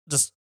 that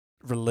just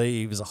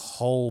relieves a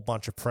whole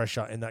bunch of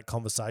pressure in that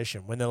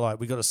conversation. When they're like,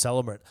 we got a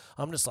celebrant,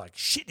 I'm just like,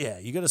 shit, yeah,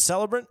 you got a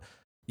celebrant?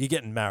 You're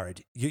getting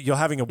married. You're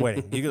having a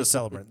wedding. You got to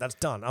celebrate. That's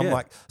done. I'm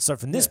like, so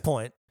from this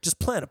point, just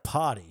plan a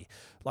party.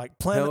 Like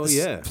plan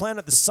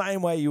it the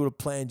same way you would have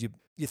planned your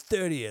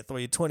 30th or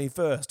your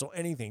 21st or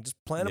anything.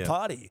 Just plan a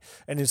party.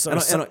 And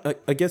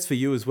I guess for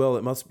you as well,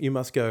 you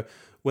must go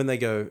when they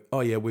go,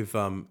 oh yeah, we've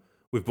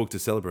booked a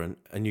celebrant,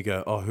 and you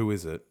go, oh, who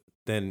is it?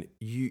 Then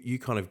you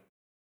kind of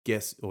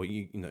guess, or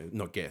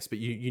not guess, but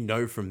you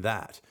know from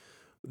that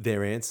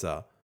their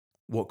answer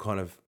what kind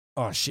of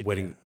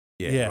wedding.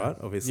 Yeah. Yeah, right.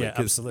 Obviously,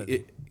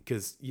 absolutely.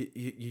 Because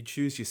you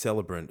choose your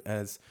celebrant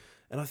as,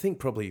 and I think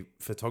probably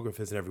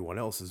photographers and everyone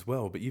else as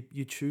well. But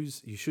you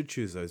should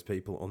choose those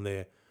people on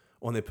their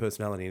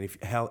personality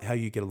and how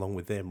you get along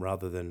with them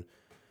rather than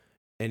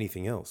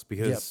anything else.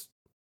 Because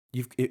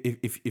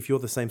if you're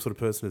the same sort of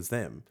person as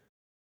them,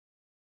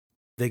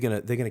 they're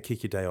gonna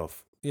kick your day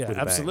off. Yeah,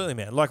 absolutely,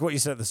 man. Like what you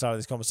said at the start of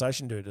this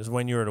conversation, dude, is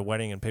when you're at a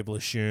wedding and people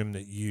assume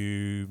that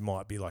you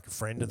might be like a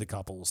friend of the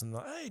couples, and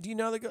like, hey, do you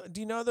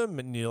know them?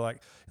 And you're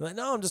like,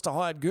 no, I'm just a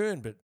hired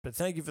goon, but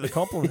thank you for the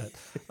compliment.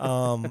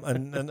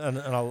 And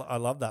I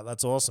love that.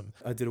 That's awesome.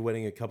 I did a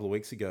wedding a couple of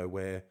weeks ago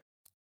where,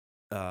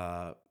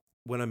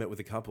 when I met with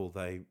a couple,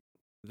 there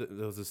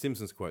was a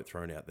Simpsons quote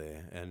thrown out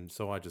there, and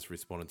so I just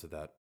responded to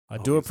that. I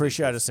do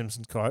appreciate a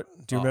Simpsons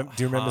quote. Do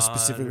you remember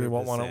specifically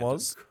what one it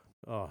was?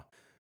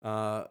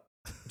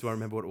 Do I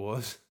remember what it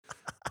was?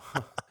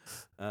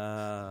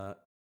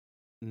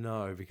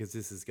 No, because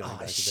this is going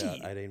back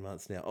about 18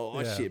 months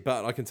now. Shit.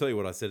 But I can tell you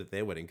what I said at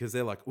their wedding, because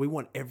they're like, we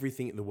want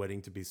everything at the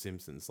wedding to be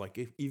Simpsons. Like,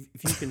 if you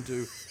can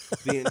do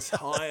the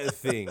entire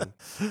thing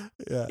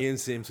in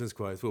Simpsons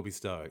quotes, we'll be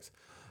stoked.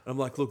 And I'm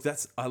like, look,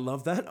 I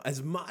love that.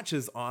 As much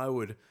as I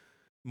would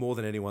more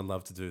than anyone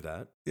love to do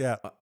that. Yeah.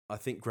 I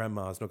think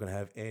Grandma's not going to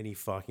have any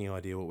fucking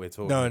idea what we're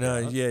talking about. No,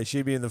 yeah,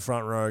 she'd be in the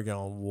front row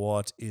going,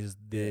 what is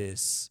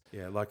this?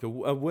 Yeah, like a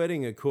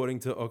wedding, according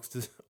to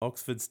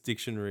Oxford's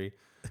dictionary,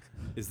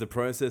 is the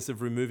process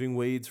of removing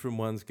weeds from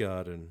one's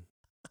garden.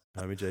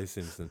 Homer J.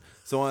 Simpson.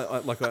 So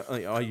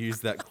I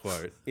use that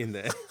quote in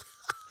there.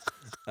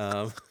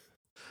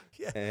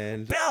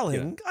 And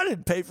bowling? I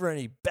didn't pay for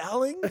any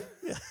bowling.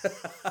 Yeah.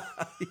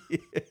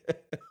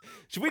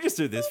 Should we just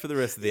do this for the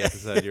rest of the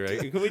episode, you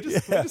reckon? Can we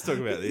just talk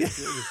about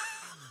this?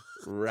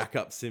 Rack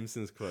up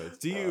Simpsons quotes.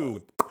 Do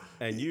you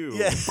and you?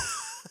 Yeah.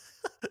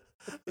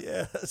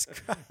 Yeah, that's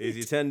great. Here's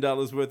your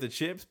 $10 worth of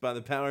chips by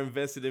the power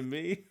invested in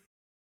me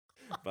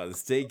by the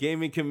State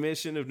Gaming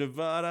Commission of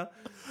Nevada.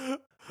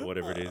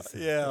 Whatever it is.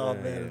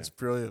 Man, it's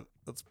brilliant.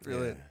 That's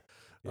brilliant.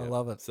 Yeah. I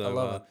love it. So, I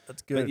love it.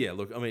 That's good. But yeah,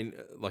 look, I mean,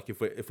 like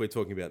if we're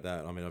talking about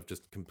that, I mean, I've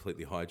just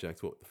completely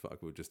hijacked what the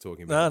fuck we were just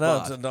talking about.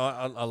 No,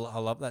 I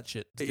love that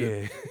shit. It's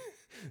good. Yeah.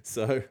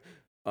 So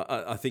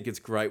I think it's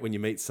great when you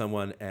meet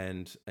someone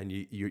and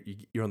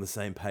you're on the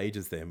same page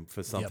as them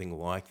for something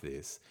like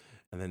this,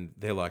 and then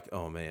they're like,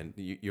 "Oh man,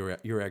 you're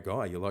our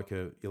guy. You're like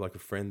a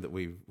friend that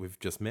we've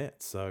just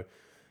met." So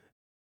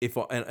if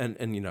I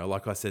and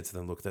like I said to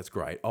them, look, that's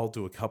great. I'll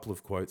do a couple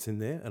of quotes in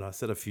there, and I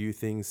said a few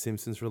things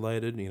Simpsons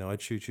related. I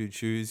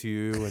choose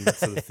you and that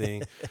sort of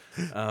thing,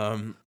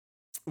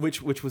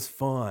 which was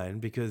fine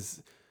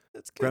because.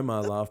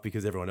 Grandma laughed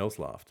because everyone else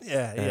laughed.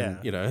 Yeah,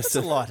 and, yeah. It's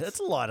a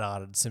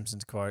light-hearted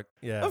Simpsons quote.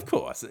 Yeah, of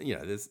course.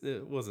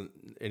 There wasn't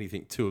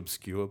anything too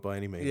obscure by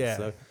any means. Yeah.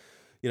 So,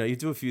 you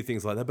do a few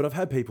things like that. But I've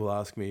had people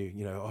ask me,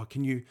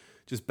 can you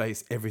just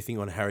base everything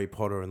on Harry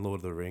Potter and Lord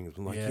of the Rings?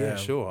 I'm like, yeah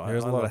sure.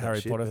 There's a lot of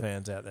Harry Potter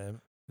fans out there.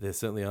 There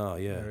certainly are.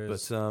 Yeah, but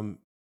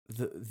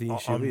the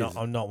issue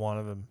I'm not one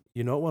of them.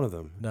 You're not one of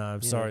them. No,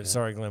 I'm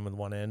sorry, Glenn with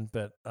one N,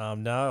 but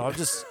no, I've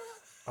just.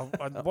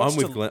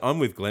 I'm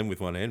with Glenn with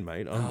one end,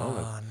 mate. Hang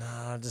on.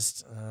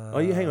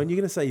 You're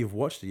going to say you've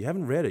watched it. You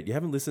haven't read it. You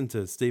haven't listened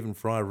to Stephen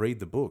Fry read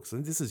the books.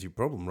 And this is your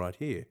problem right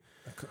here.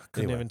 I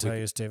couldn't even tell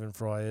you who Stephen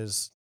Fry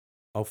is.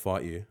 I'll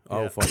fight you.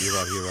 I'll fight you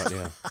right here, right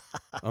now.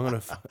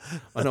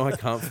 I know I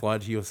can't fly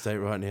to your state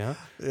right now.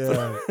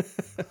 Yeah.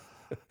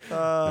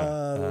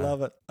 I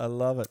love it. I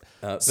love it.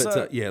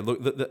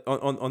 Look,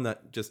 on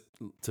that, just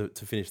to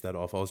finish that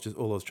off, all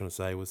I was trying to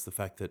say was the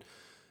fact that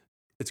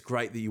it's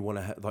great that you want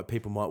to have, like,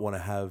 people might want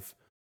to have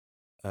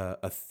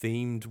a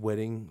themed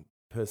wedding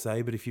per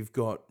se, but if you've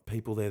got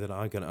people there that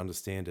aren't going to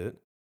understand it,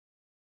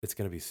 it's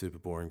going to be super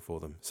boring for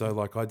them. So,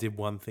 like, I did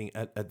one thing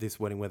at this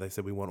wedding where they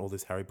said, we want all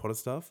this Harry Potter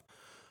stuff.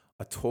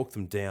 I talked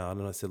them down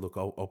and I said, look,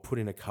 I'll put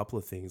in a couple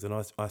of things. And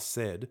I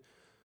said,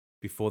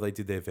 before they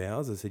did their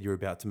vows, I said, you're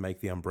about to make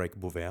the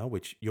unbreakable vow,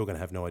 which you're going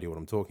to have no idea what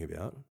I'm talking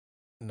about.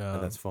 No,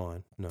 and that's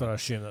fine. No, but I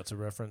assume that's a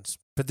reference.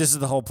 But this is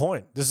the whole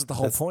point. This is the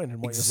whole point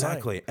in what you're saying.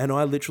 Exactly. And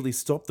I literally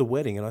stopped the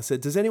wedding and I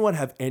said, does anyone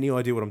have any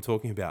idea what I'm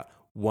talking about?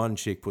 One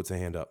chick puts her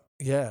hand up.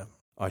 Yeah.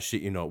 I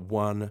shit you not.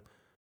 One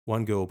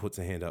girl puts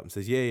her hand up and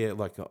says, yeah,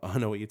 like, I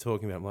know what you're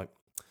talking about. I'm like,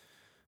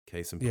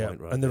 case in Yeah,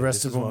 point, right? and the there.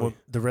 rest This of is them why were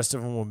the rest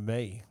of them were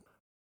me.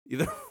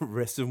 the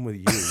rest of them with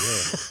you,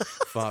 yeah.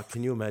 Fuck,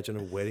 can you imagine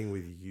a wedding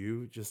with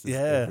you just as Yeah,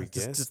 every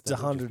guest? just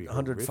That would just be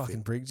 100 horrific.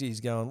 fucking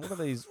Briggsies going. What are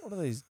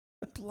these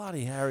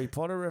bloody Harry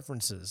Potter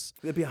references?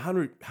 There'd be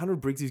 100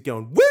 Briggsies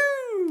going,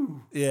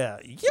 woo! Yeah,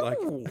 Like-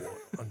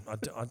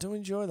 I do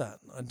enjoy that.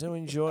 I do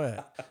enjoy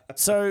it.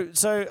 So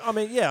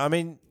I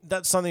mean,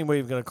 that's something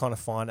we're going to kind of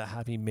find a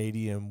happy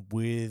medium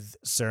with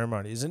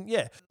ceremonies. And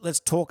yeah, let's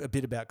talk a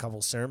bit about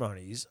couples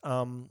ceremonies.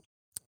 Do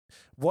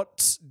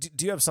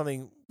you have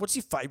something? What's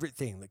your favorite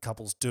thing that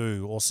couples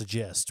do or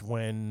suggest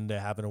when they're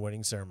having a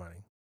wedding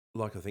ceremony?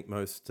 Like I think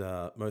most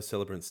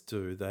celebrants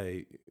do,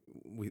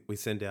 we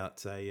send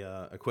out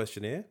a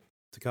questionnaire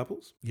to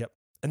couples. Yep.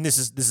 And this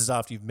is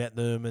after you've met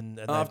them and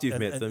After you've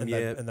met them,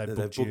 yeah, and they've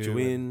booked booked you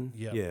in,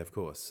 yeah. yeah, of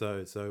course.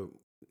 So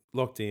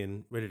locked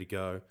in, ready to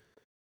go.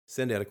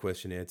 Send out a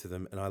questionnaire to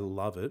them, and I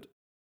love it.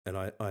 And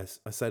I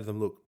say to them,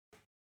 look,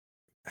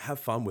 have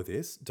fun with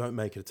this. Don't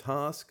make it a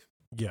task.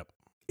 Yep.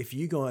 If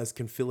you guys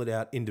can fill it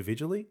out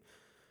individually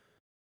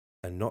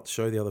and not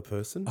show the other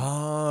person,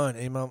 Oh, and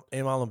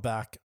email them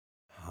back.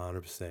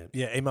 100%.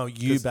 Yeah, email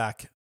you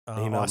back,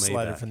 Email me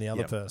isolated back. from the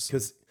other Yep. person.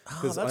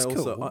 Because that's I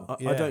also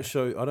cool. I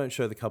don't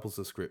show the couples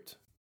the script.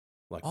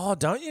 Like Oh,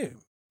 don't you?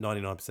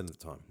 99% of the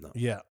time, no.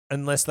 Yeah,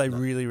 unless they No.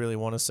 really, really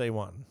want to see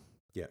one.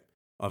 Yeah,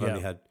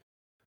 Yeah.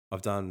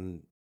 I've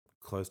done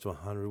close to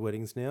 100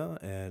 weddings now,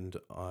 and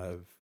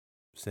I've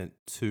sent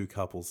 2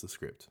 couples the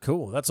script.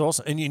 Cool, that's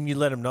awesome. And you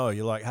let them know.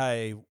 You're like,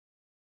 hey, in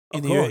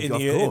Of the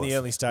course.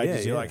 early stages,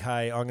 Yeah, you're yeah. like,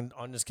 hey,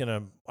 I'm just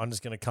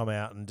gonna come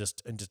out and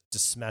just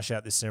smash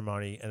out this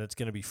ceremony, and it's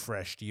gonna be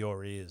fresh to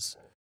your ears.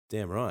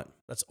 Damn right.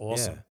 That's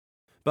awesome. Yeah.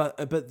 But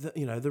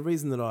the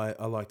reason that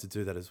I like to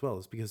do that as well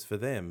is because for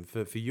them,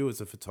 for you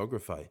as a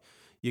photographer,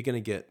 you're going to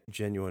get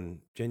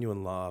genuine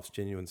laughs,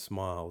 genuine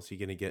smiles. You're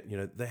going to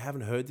get, they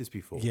haven't heard this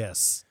before.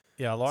 Yes.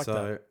 Yeah, I like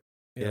that.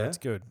 Yeah, yeah. that's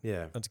good.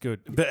 Yeah. That's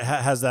good. But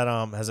has that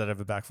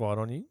ever backfired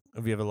on you?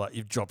 Have you ever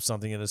you've dropped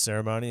something at a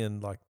ceremony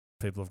and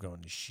people have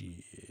gone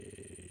shit?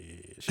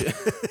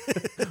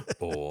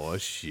 Oh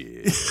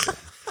shit.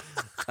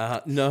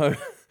 No,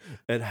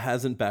 it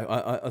hasn't back.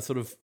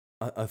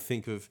 I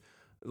think of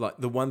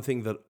the one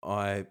thing that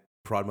I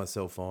pride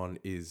myself on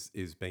is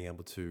being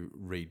able to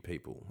read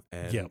people,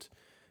 and Yep.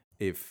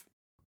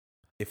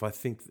 if I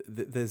think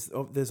there's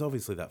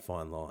obviously that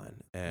fine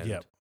line, and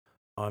Yep.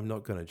 I'm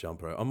not going to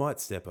jump over. I might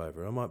step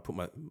over. I might put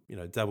my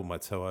dabble my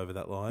toe over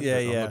that line. Yeah,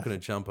 but yeah. I'm not going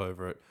to jump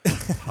over it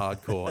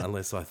hardcore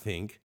unless I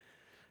think.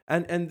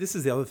 And this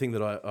is the other thing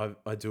that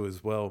I do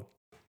as well.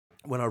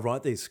 When I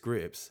write these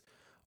scripts,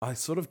 I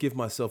sort of give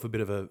myself a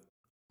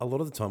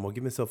lot of the time I'll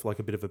give myself like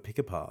a bit of a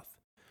picker path.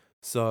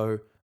 So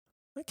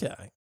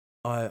Okay.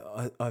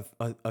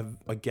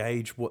 I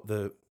gauge what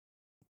the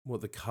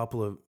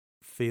couple are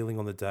feeling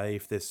on the day.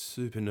 If they're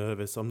super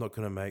nervous, I'm not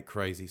going to make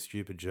crazy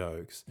stupid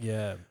jokes.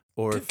 Yeah.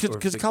 Or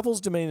Because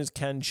couples' demeanors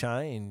can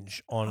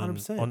change on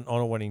 100%.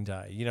 a wedding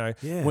day.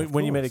 Yeah,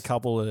 when you meet a course.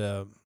 couple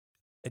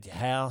at your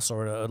house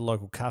or at a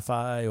local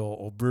cafe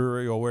or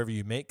brewery or wherever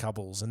you meet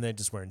couples, and they're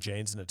just wearing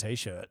jeans and a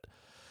t-shirt,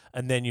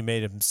 and then you meet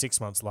them 6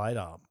 months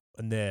later,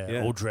 and they're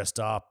Yeah. all dressed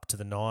up to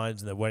the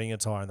nines in their wedding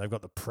attire, and they've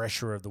got the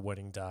pressure of the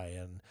wedding day.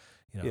 And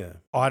Yeah.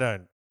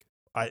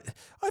 I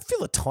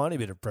feel a tiny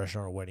bit of pressure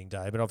on a wedding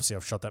day, but obviously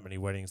I've shot that many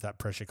weddings, that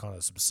pressure kind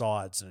of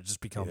subsides and it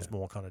just becomes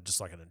more kind of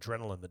just like an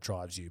adrenaline that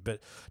drives you.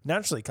 But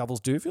naturally, couples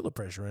do feel the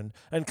pressure,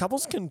 and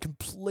couples can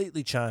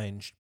completely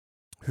change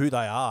who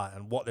they are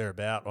and what they're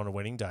about on a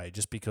wedding day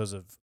just because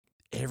of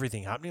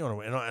everything happening on a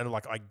wedding. And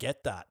I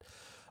get that.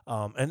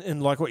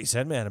 And like what you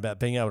said, man, about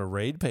being able to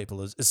read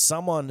people as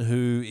someone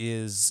who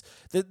is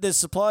there's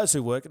suppliers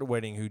who work at a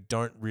wedding who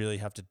don't really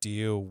have to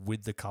deal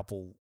with the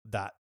couple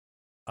that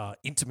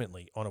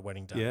intimately on a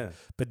wedding day. Yeah.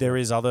 But there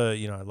is other,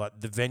 like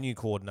the venue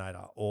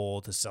coordinator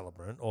or the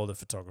celebrant or the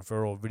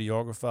photographer or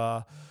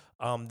videographer.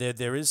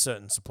 There is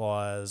certain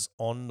suppliers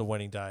on the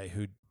wedding day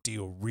who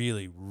deal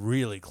really,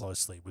 really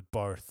closely with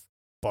both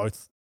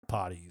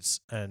parties,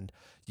 and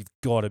you've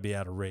got to be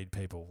able to read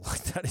people.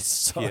 Like that is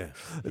so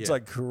it's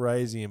like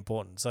crazy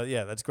important. So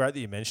yeah, that's great that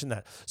you mentioned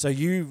that. So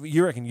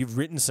you reckon you've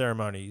written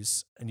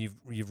ceremonies and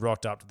you've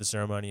rocked up to the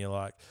ceremony, you're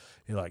like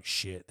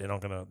shit, they're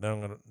not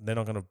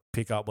gonna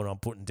pick up what I'm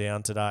putting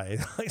down today.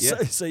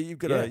 So you've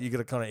got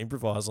to kind of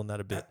improvise on that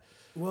a bit.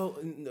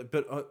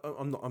 But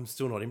I'm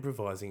still not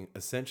improvising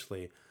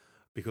essentially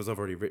because I've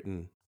already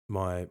written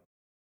my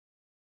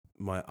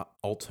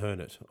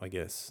alternate, I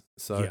guess.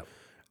 So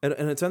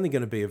and it's only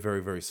going to be a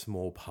very, very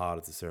small part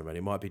of the ceremony.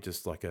 It might be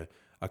just like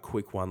a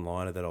quick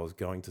one-liner that I was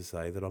going to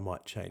say that I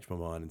might change my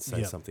mind and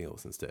say something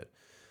else instead.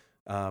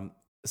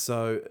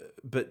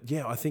 But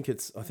yeah, I think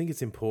it's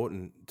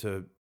important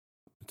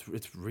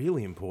it's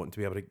really important to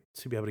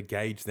be able to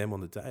gauge them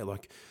on the day,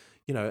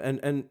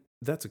 and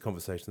that's a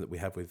conversation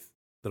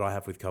that I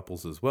have with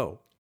couples as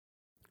well.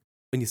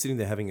 When you're sitting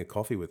there having a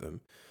coffee with them,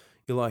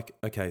 you're like,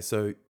 okay,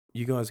 so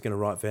you guys are going to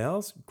write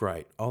vows?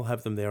 Great. I'll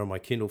have them there on my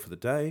Kindle for the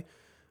day,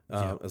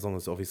 as long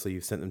as obviously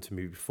you've sent them to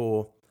me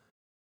before.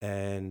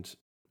 And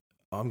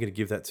I'm going to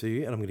give that to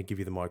you, and I'm going to give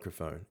you the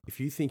microphone. If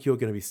you think you're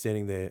going to be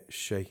standing there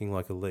shaking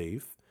like a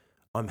leaf,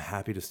 I'm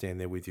happy to stand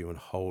there with you and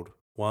hold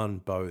one,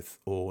 both,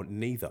 or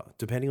neither,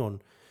 depending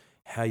on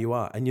how you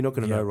are. And you're not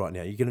going to know right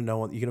now. You're going to know.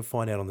 You're going to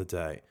find out on the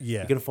day. Yeah.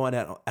 You're going to find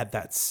out at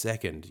that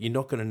second. You're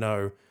not going to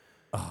know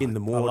in the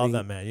morning. I love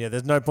that, man. Yeah,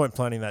 there's no point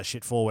planning that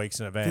shit 4 weeks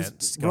in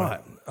advance.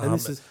 Right. And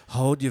this is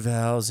hold your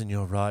vows in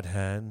your right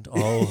hand.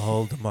 I'll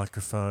hold the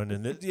microphone,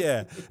 and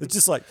it's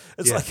just like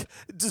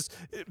just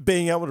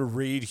being able to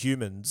read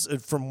humans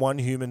from one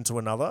human to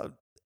another.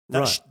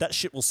 That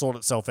shit will sort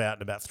itself out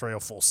in about 3 or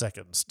 4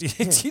 seconds. Do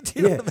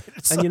you know what I mean?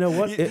 And you know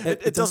what?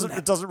 It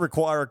doesn't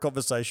require a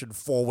conversation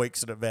 4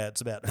 weeks in advance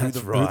about who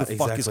the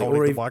fuck is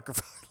holding the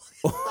microphone.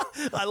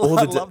 I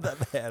love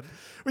that, man.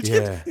 Which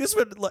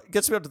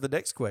gets me on to the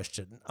next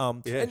question.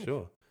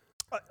 Sure.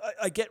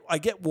 I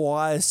get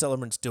why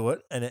celebrants do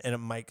it, and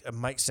it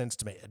makes sense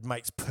to me. It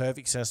makes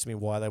perfect sense to me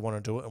why they want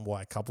to do it and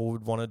why a couple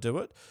would want to do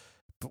it.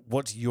 But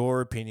what's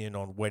your opinion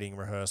on wedding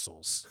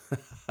rehearsals?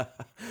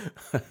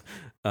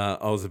 I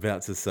was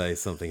about to say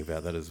something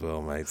about that as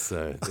well, mate.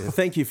 So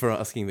thank you for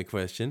asking the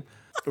question.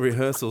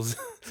 Rehearsals.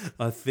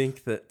 I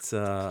think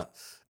that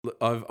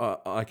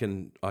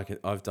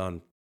I've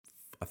done,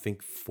 I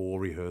think,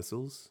 4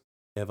 rehearsals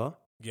ever.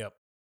 Yep.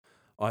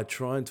 I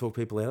try and talk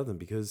people out of them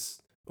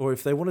because, or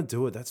if they want to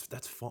do it, that's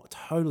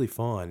totally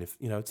fine. If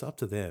it's up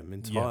to them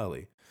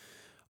entirely.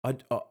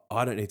 Yep.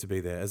 I don't need to be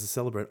there as a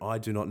celebrant. I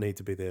do not need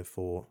to be there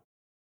for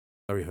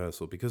a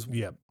rehearsal because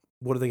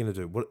what are they going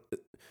to do?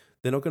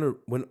 They're not going to.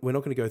 We're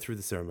not going to go through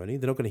the ceremony.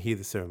 They're not going to hear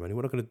the ceremony.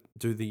 We're not going to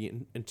do the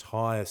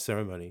entire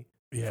ceremony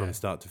from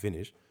start to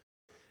finish.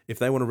 If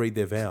they want to read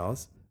their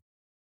vows,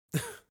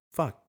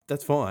 fuck,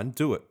 that's fine.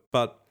 Do it.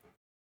 But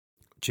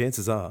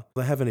chances are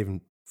they haven't even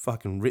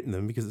fucking written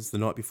them because it's the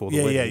night before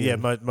the wedding. Yeah.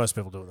 Most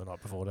people do it the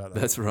night before, don't they?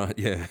 That's right.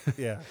 Yeah.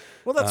 Yeah.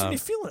 Well, that's when you're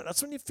feeling it.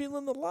 That's when you're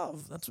feeling the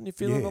love. That's when you're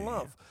feeling the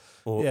love.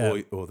 Or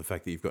the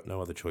fact that you've got no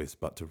other choice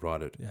but to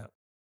write it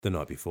the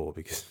night before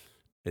because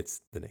it's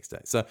the next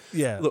day. So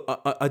look,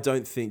 I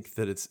don't think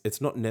that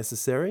it's not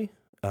necessary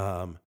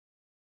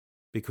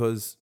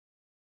because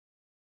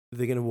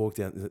they're going to walk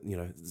down.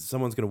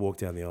 Someone's going to walk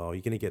down the aisle.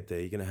 You're going to get there.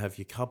 You're going to have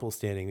your couple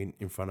standing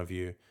in front of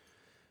you.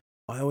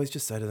 I always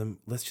just say to them,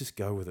 let's just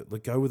go with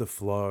it. Go with the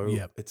flow.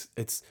 Yep.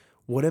 It's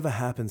whatever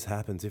happens.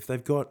 If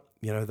they've got,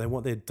 they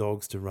want their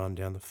dogs to run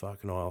down the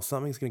fucking aisle,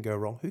 something's going to go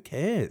wrong. Who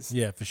cares?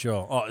 Yeah, for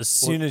sure. As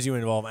soon as you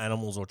involve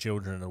animals or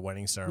children in a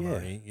wedding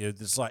ceremony,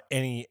 it's like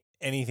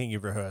anything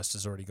you've rehearsed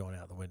has already gone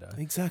out the window.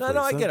 Exactly. No,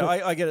 I get it.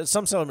 I get it.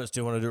 Some celebrants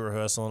do want to do a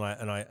rehearsal,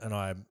 and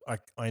I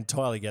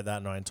entirely get that,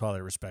 and I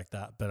entirely respect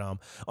that. But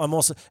I'm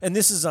also, and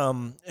this is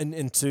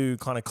and to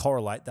kind of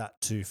correlate that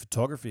to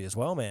photography as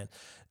well, man.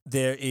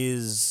 There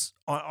is,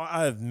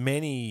 I have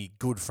many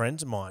good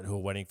friends of mine who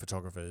are wedding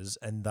photographers,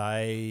 and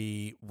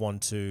they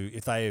want to,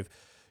 if they're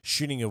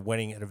shooting a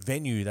wedding at a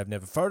venue they've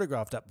never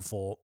photographed at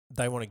before,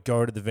 they want to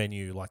go to the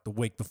venue like the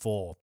week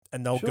before,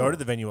 and they'll go to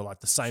the venue at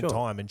like the same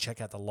time and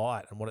check out the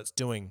light and what it's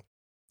doing,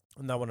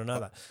 and they want to know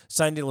that.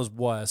 Same deal as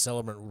why a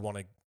celebrant would want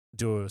to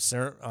do a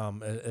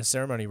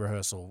ceremony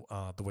rehearsal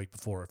the week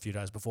before, a few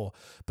days before.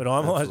 But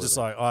I'm always just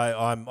like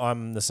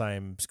I'm the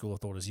same school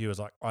of thought as you. It's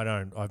like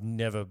I've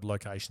never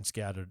location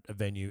scouted a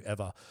venue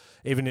ever.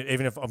 Even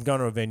if I'm going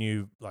to a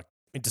venue like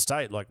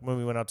interstate, like when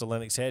we went up to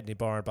Lennox Head near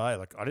Byron Bay,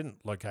 like I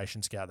didn't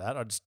location scout that.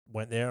 I just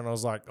went there and I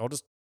was like, I'll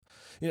just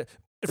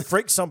it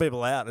freaks some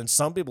people out, and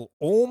some people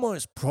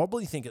almost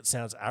probably think it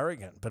sounds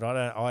arrogant, but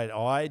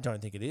I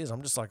don't think it is.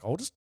 I'm just like,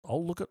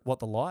 I'll look at what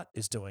the light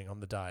is doing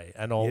on the day,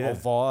 and I'll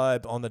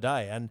vibe on the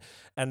day.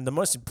 And the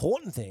most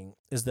important thing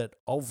is that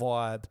I'll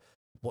vibe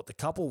what the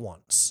couple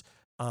wants.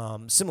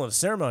 Similar to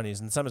ceremonies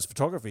and same as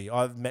photography,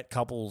 I've met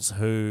couples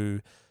who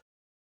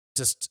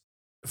just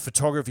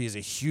photography is a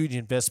huge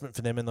investment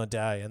for them in the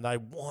day, and they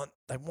want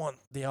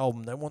the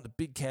album, they want the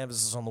big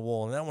canvases on the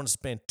wall, and they want to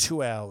spend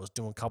 2 hours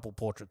doing couple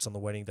portraits on the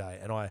wedding day.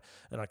 And I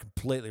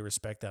completely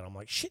respect that. I'm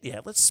like, shit, yeah,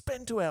 let's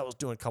spend 2 hours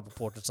doing couple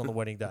portraits on the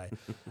wedding day.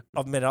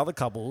 I've met other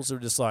couples who are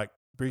just like,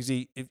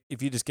 Briggsy,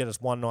 if you just get us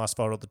one nice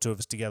photo of the two of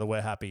us together,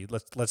 we're happy.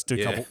 Let's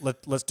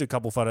do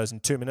couple photos in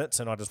 2 minutes,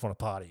 and I just want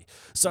to party.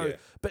 So,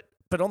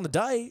 but on the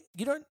day,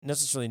 you don't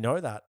necessarily know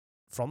that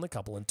from the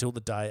couple until the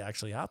day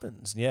actually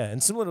happens. Yeah.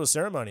 And similar to a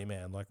ceremony,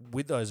 man, like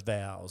with those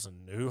vows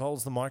and who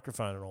holds the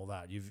microphone and all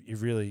that,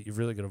 you've really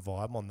got a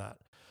vibe on that.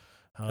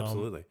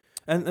 Absolutely.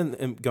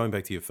 And going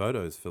back to your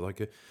photos, for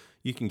like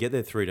you can get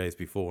there 3 days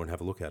before and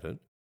have a look at it,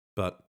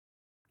 but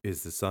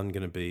is the sun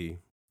going to be,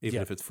 even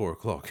if it's 4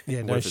 o'clock?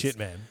 Yeah, no shit,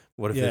 man.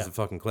 What if there's a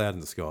fucking cloud in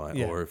the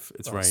sky, or if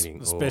it's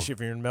raining? Especially if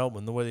you're in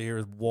Melbourne, the weather here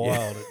is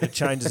wild. It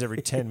changes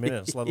every 10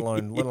 minutes, let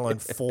alone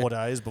 4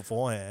 days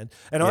beforehand.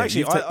 And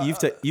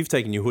you've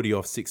taken your hoodie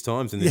off 6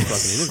 times in this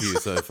fucking interview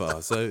so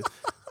far. So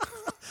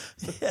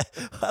Yeah,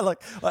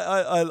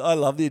 I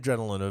love the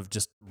adrenaline of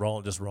just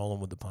rolling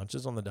with the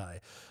punches on the day.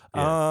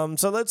 Yeah.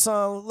 So let's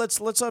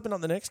open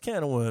up the next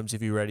can of worms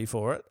if you're ready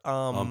for it.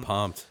 I'm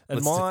pumped.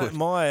 And Let's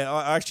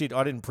do it.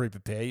 I didn't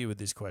pre-prepare you with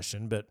this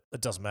question, but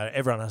it doesn't matter.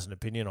 Everyone has an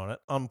opinion on it.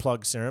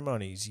 Unplugged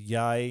ceremonies,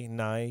 yay,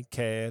 nay,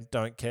 care,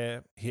 don't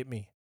care. Hit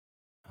me.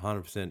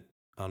 100%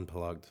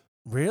 unplugged.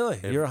 Really,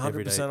 you're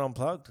every 100% day.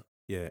 unplugged.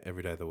 Yeah,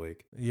 every day of the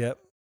week. Yep.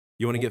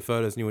 You want to get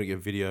photos and you want to get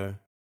video,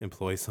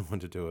 employ someone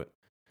to do it.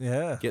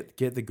 Yeah.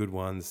 Get the good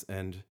ones,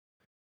 and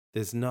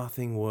there's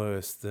nothing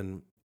worse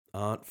than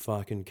Aunt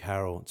fucking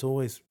Carol. It's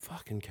always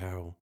fucking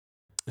Carol.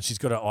 And she's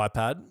got her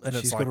iPad, and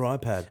She's it's got like, her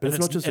iPad, but it's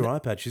not just her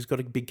iPad. She's got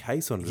a big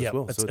case on it as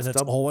well. So it's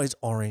double. always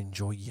orange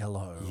or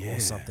yellow Yeah, or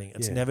something.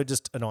 It's yeah. never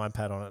just an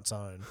iPad on its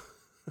own.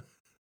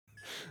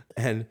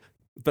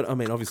 But I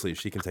mean, obviously,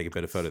 she can take a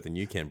better photo than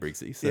you can,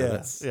 Briggsy. So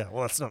that's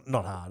Well, that's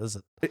not hard, is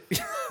it?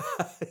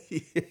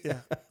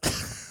 yeah.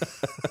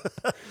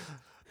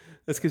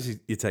 That's because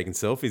you're taking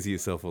selfies of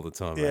yourself all the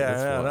time. Mate.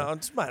 Yeah,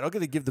 That's why. mate, I've got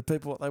to give the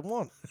people what they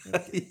want.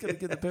 Got to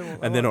give the people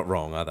what they And they're want. not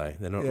wrong, are they?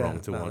 They're not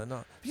wrong to want. They're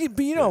not.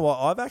 But you know what?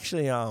 I've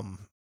actually I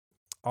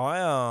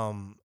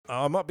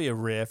might be a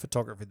rare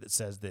photographer that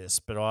says this,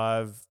 but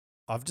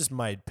I've just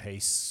made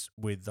peace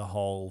with the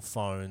whole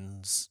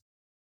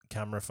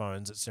camera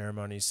phones at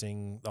ceremonies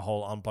thing, the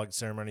whole unplugged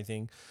ceremony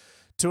thing.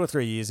 2 or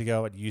 3 years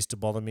ago, it used to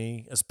bother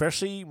me,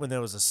 especially when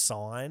there was a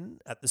sign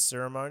at the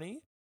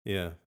ceremony.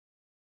 Yeah.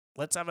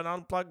 Let's have an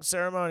unplugged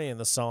ceremony, and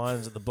the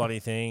signs at the bloody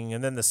thing,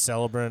 and then the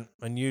celebrant,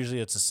 and usually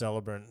it's a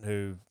celebrant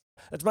who,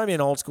 it's maybe an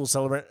old school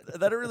celebrant.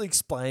 They don't really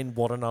explain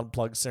what an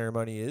unplugged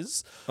ceremony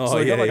is. Oh, so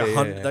they yeah, got like yeah,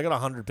 100, yeah. they got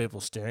 100 people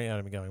staring at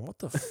him and going, what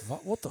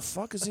the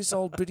fuck is this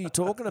old biddy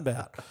talking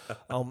about?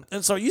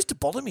 And so it used to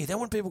bother me. Then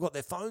when people got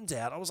their phones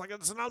out, I was like,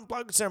 it's an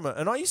unplugged ceremony.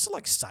 And I used to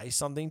like say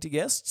something to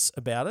guests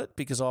about it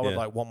because I would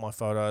like want my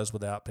photos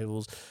without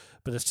people's,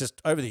 but it's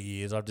just over the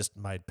years, I've just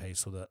made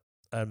peace with it.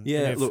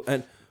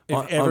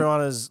 If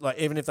everyone is like,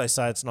 even if they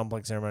say it's an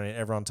unplugged ceremony,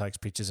 everyone takes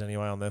pictures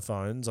anyway on their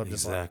phones. I'm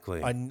just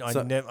Exactly. like,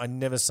 I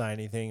never say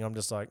anything. I'm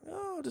just like,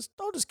 oh,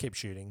 I'll just keep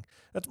shooting.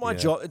 That's my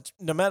job. It's,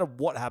 no matter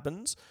what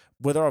happens,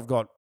 whether I've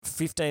got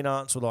 15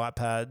 aunts with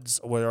iPads,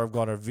 or whether I've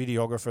got a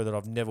videographer that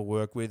I've never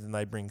worked with and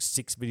they bring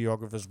 6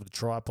 videographers with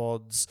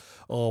tripods,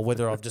 or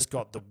whether I've just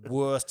got the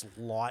worst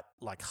light,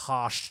 like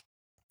harsh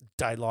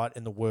daylight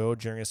in the world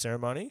during a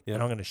ceremony,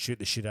 and I'm going to shoot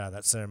the shit out of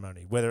that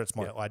ceremony, whether it's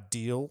my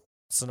ideal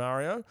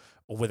scenario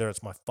or whether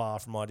it's my far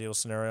from ideal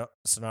scenario,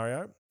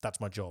 that's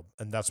my job,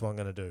 and that's what I'm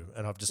going to do.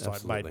 And I've just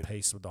like made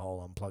peace with the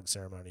whole unplugged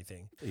ceremony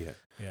thing. Yeah.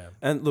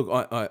 And look,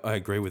 I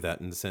agree with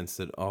that in the sense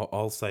that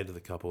I'll say to the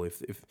couple, if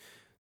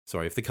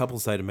the couple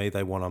say to me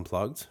they want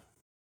unplugged,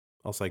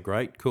 I'll say,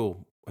 great,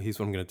 cool. Here's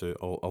what I'm going to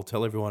do. I'll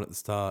tell everyone at the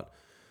start,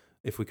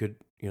 if we could,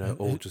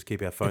 all just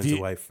keep our phones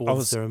away for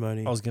the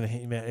ceremony. I was going to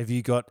hit you, man. Have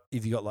you got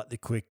like the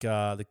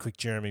quick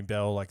Jeremy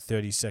Bell, like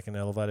 30-second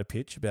elevator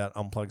pitch about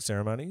unplugged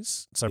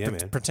ceremonies? So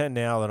pretend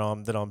now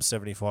that I'm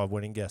 75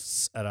 wedding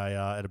guests at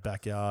a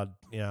backyard,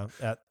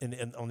 out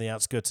on the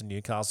outskirts of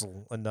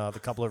Newcastle, and the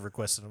couple have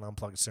requested an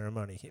unplugged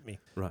ceremony. Hit me.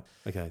 Right.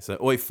 Okay. So,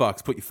 oi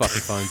fucks, put your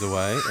fucking phones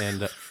away.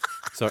 And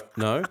sorry,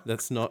 no,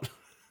 that's not.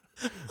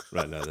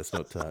 Right. No, that's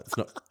not. It's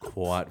not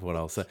quite what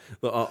I'll say.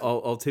 Look,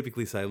 I'll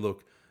typically say,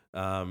 look.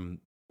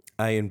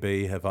 A and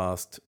B have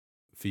asked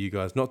for you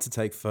guys not to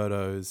take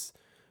photos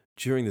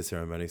during the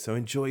ceremony. So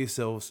enjoy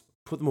yourselves,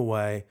 put them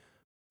away,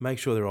 make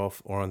sure they're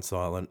off or on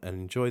silent, and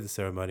enjoy the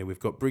ceremony. We've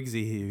got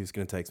Briggsy here who's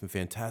going to take some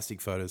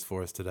fantastic photos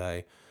for us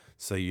today,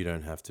 so you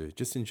don't have to.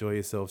 Just enjoy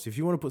yourselves. If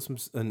you want to put some,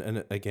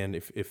 and again,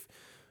 if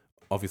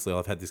obviously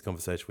I've had this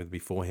conversation with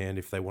beforehand,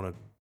 if they want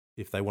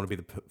to be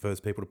the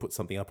first people to put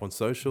something up on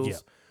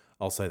socials,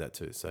 I'll say that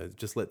too. So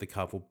just let the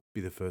couple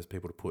be the first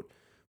people to put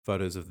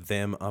photos of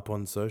them up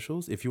on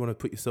socials. If you want to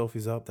put your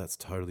selfies up, that's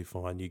totally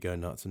fine. You go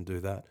nuts and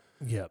do that.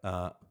 Yeah.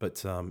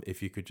 But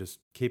if you could just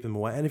keep them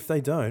away, and if they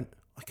don't,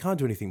 I can't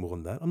do anything more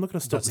than that. I'm not going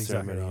to stop the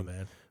ceremony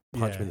and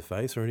punch them in the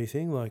face or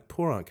anything. Like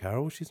poor Aunt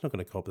Carol, she's not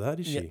going to cop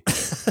that, is she?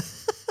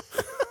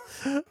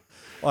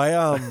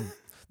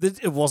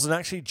 It wasn't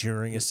actually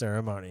during a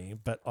ceremony,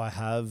 but I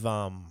have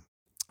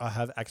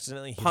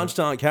accidentally punched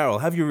Aunt Carol.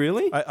 Have you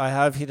really? I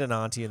have hit an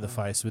auntie in the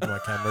face with my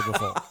camera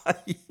before.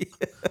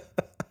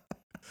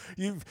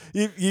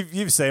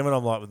 You've seen what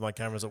I'm like with my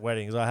cameras at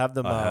weddings. I have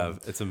them. I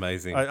have. It's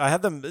amazing. I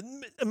have them.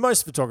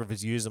 Most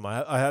photographers use them.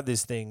 I have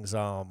these things.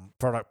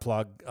 Product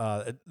plug.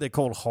 They're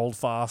called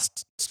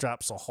Holdfast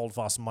straps or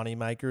Holdfast money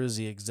makers.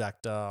 The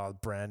exact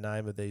brand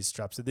name of these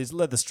straps. They're these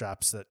leather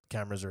straps that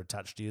cameras are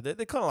attached to you. They're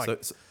kind of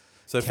like.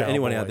 So for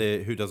anyone out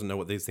there who doesn't know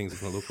what these things are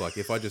going to look like,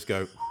 if I just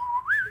go.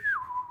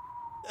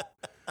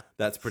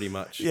 That's pretty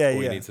much all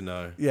you need to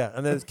know. Yeah,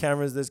 and there's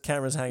cameras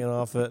hanging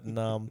off it, and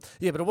but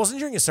it wasn't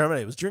during a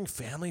ceremony. It was during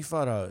family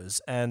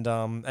photos, and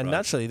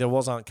naturally there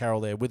was Aunt Carol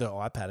there with her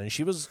iPad, and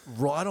she was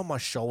right on my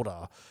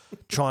shoulder,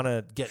 trying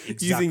to get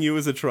using you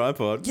as a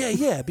tripod.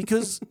 Yeah,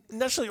 because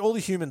naturally all the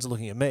humans are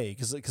looking at me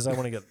because they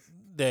want to get.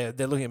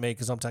 They're looking at me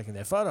because I'm taking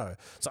their photo.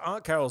 So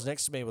Aunt Carol's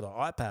next to me with her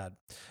iPad,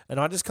 and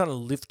I just kind of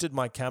lifted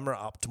my camera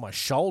up to my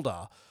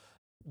shoulder.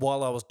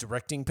 while I was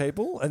directing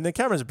people, and the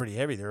cameras are pretty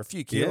heavy. They're a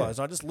few kilos.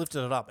 Yeah. I just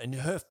lifted it up, and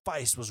her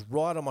face was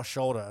right on my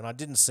shoulder, and I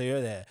didn't see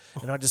her there,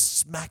 and I just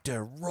smacked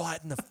her right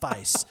in the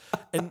face.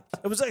 And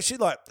it was actually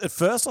like, at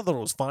first I thought it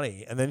was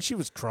funny, and then she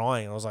was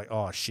crying, and I was like,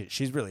 oh shit,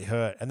 she's really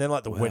hurt. And then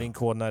like the wedding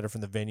coordinator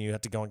from the venue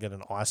had to go and get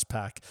an ice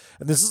pack,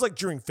 and this is like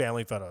during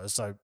family photos,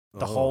 so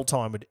the whole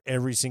time with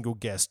every single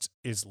guest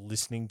is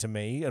listening to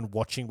me and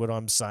watching what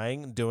I'm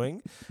saying and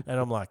doing. And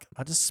I'm like,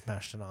 I just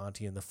smashed an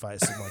auntie in the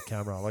face with my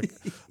camera. Like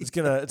it's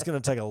gonna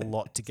take a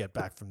lot to get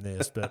back from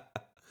this. But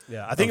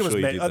yeah, I think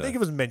it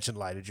was mentioned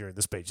later during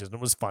the speeches, and it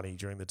was funny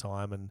during the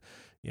time. And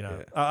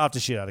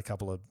after she had a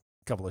couple of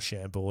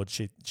Chambord,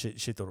 she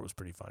thought it was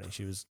pretty funny.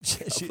 She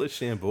couple of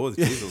Chambords.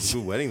 Jeez, it was a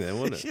good wedding there,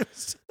 wasn't it?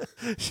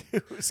 She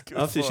was good.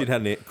 After she'd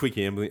had a quick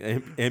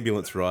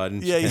ambulance ride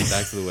and she came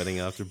back to the wedding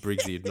after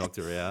Briggsy had knocked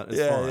her out.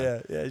 It's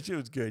fine. Yeah. She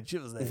was good. She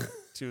was there.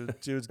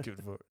 She was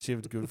good for it. She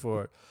was good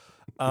for it.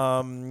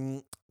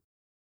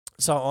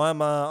 So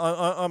I'm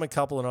a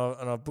couple,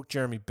 and I've booked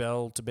Jeremy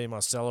Bell to be my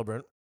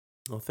celebrant.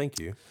 Oh, thank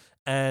you.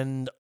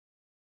 And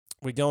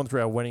we're going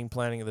through our wedding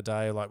planning of the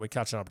day. Like we're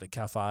catching up at a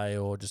cafe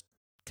or just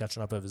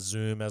catching up over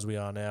Zoom as we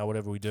are now,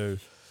 whatever we do.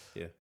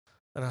 Yeah.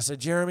 And I said,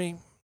 Jeremy,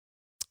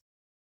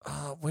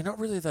 we're not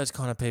really those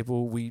kind of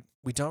people. We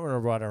don't want to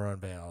write our own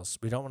vows.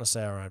 We don't want to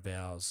say our own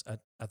vows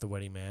at the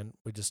wedding, man.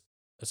 It's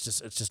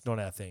just not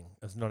our thing.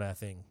 It's not our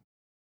thing.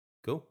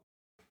 Cool.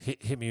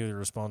 Hit me with a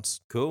response.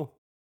 Cool.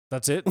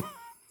 That's it.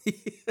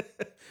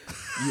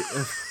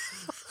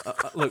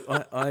 Look,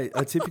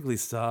 I typically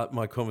start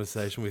my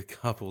conversation with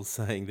couples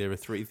saying there are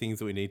 3 things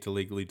that we need to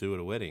legally do at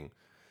a wedding,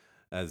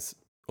 as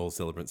all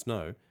celebrants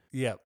know.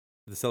 Yep.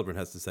 The celebrant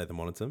has to say the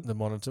monotum. The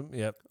monotum,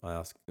 yep. I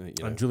ask,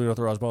 I'm duly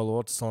authorised by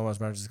law to solemnise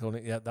marriages.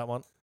 Yeah, that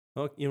one.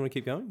 Oh, you want to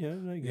keep going? Yeah,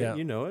 no, yeah.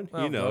 You know it.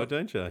 Oh, you know it,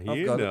 don't you?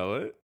 You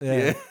know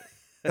it.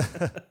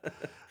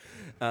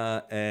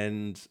 Yeah.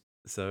 And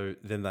so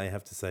then they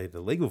have to say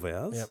the legal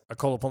vows. Yep. I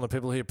call upon the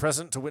people here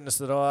present to witness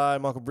that I,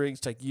 Michael Briggs,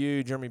 take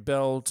you, Jeremy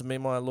Bell, to be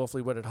my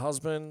lawfully wedded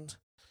husband,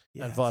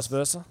 and vice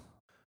versa.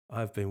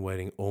 I've been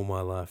waiting all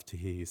my life to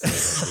hear you say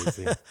that,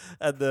 Briggsy.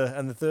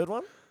 And the third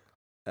one?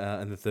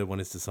 And the third one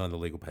is to sign the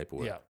legal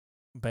paperwork. Yeah.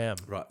 Bam.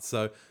 Right.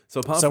 So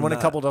apart from when that,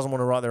 a couple doesn't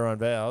want to write their own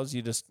vows,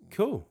 you just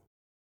cool.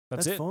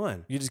 That's it.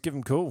 Fine. You just give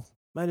them cool.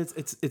 Mate,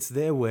 it's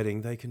their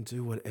wedding. They can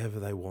do whatever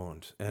they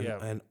want,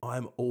 and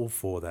I'm all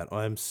for that.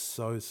 I'm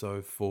so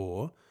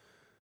for.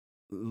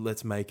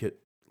 Let's make it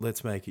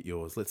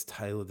yours. Let's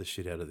tailor the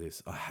shit out of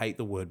this. I hate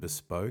the word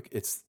bespoke.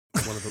 It's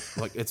one of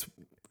the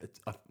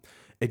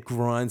it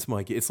grinds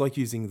my gear. It's like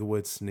using the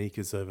word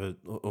sneakers over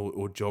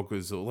or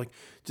joggers, or like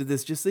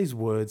there's just these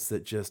words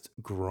that just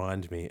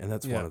grind me, and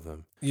that's one of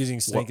them.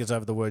 Using sneakers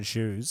over the word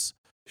shoes.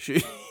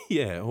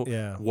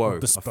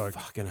 Woke. Bespoke. I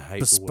fucking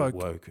hate the word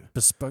woke.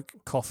 Bespoke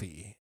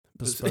coffee.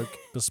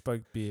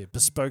 Bespoke beer.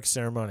 Bespoke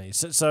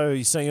ceremonies. So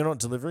you're not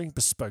delivering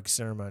bespoke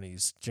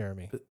ceremonies,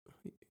 Jeremy?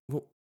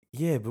 But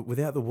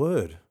without the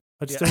word.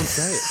 I just don't want to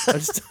say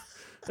it.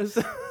 I just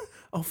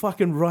I'll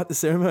fucking write the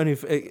ceremony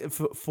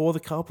for the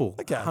couple.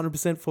 Okay.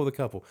 100% for the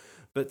couple.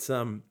 But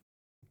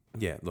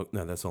look,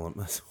 no, that's all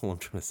I'm trying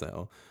to say.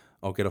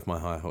 I'll get off my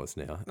high horse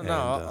now.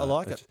 I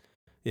like it.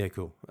 Yeah,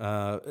 cool.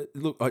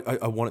 Look,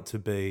 I want it to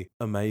be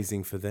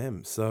amazing for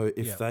them. So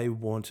if they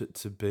want it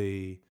to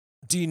be,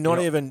 do you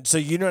not even? So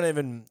you don't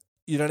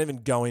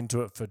even go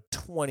into it for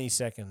 20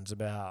 seconds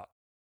about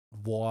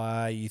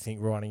why you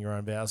think writing your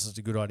own vows is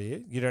a good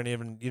idea. You don't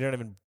even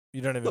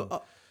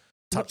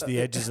touch the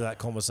edges of that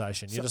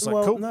conversation. You're just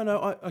like, cool.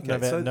 No.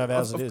 Okay, no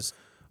vows it is.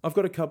 I've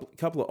got a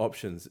couple of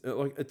options.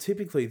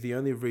 Typically, the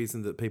only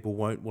reason that people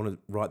won't want to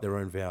write their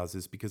own vows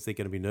is because they're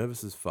going to be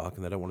nervous as fuck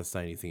and they don't want to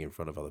say anything in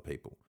front of other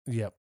people.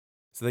 Yep.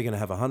 So they're going to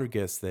have 100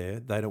 guests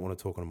there. They don't want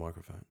to talk on a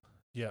microphone.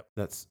 Yep.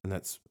 That's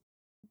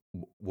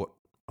what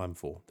I'm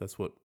for. That's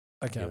what.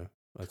 Okay.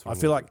 That's what I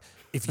feel like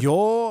if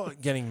you're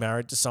getting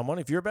married to someone,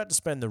 if you're about to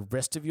spend the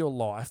rest of your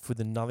life with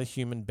another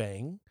human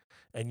being,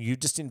 and you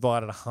just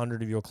invited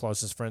 100 of your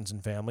closest friends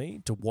and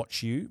family to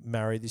watch you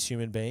marry this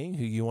human being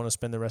who you want to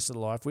spend the rest of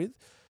the life with.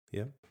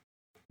 Yeah.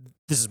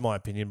 This is my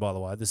opinion, by the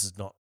way. This is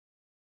not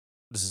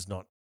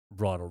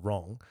right or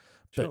wrong.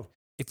 But sure.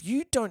 If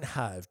you don't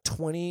have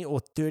 20 or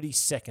 30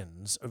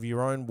 seconds of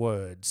your own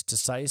words to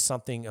say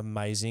something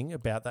amazing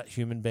about that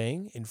human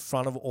being in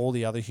front of all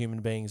the other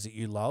human beings that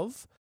you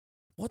love,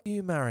 what are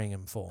you marrying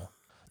him for?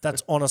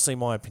 That's honestly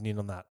my opinion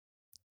on that.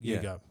 You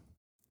go.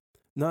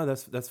 No,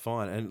 that's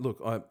fine. And look,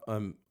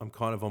 I'm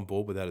kind of on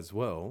board with that as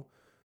well.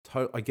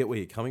 I get where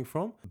you're coming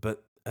from,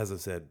 but as I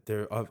said,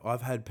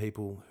 I've had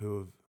people who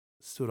have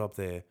stood up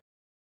there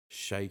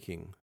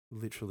shaking,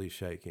 literally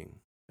shaking,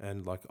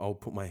 and like I'll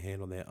put my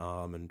hand on their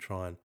arm and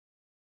try and,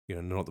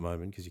 not at the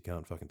moment because you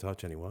can't fucking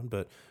touch anyone,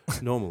 but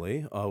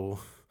normally I will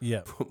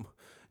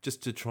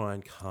just to try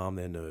and calm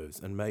their nerves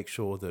and make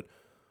sure that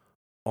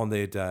on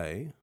their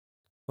day,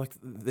 like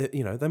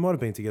they might have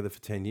been together for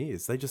 10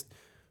 years, they just.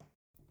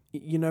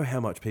 You know how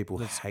much people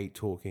hate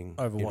talking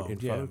in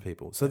front of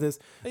people. So there's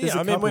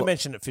we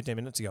mentioned it 15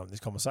 minutes ago in this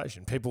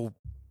conversation. People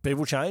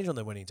change on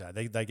their wedding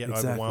day. They get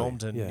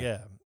overwhelmed and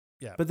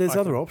Yeah. But there's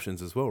other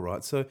options as well,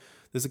 right? So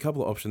there's a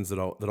couple of options that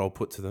I'll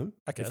put to them.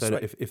 Okay,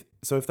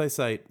 if they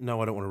say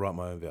no, I don't want to write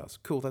my own vows.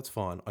 Cool, that's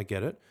fine. I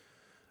get it.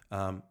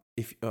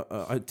 If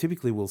I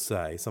typically will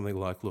say something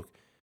like, look,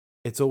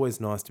 it's always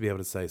nice to be able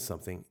to say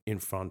something in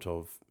front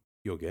of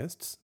your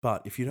guests,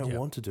 but if you don't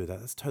want to do that,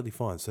 that's totally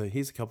fine. So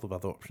here's a couple of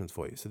other options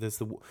for you. So there's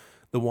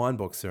the wine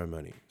box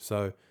ceremony.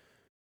 So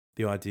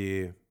the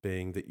idea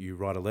being that you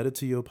write a letter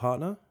to your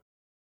partner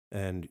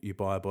and you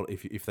buy a bottle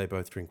if they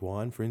both drink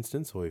wine, for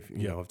instance, or if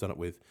you know, I've done it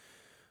with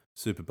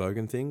Super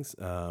Bogan things,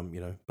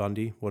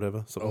 Bundy,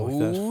 whatever, something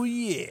like that. Oh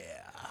yeah.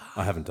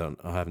 I haven't done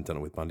it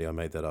with Bundy. I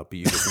made that up. But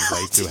you just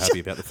way too happy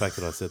about the fact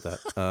that I said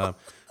that.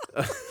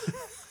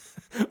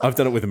 I've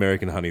done it with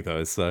American Honey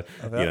though, so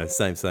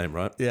same,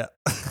 right? Yeah.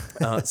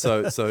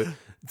 So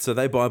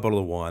they buy a bottle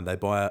of wine. They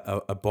buy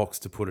a box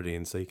to put it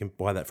in. So you can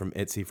buy that from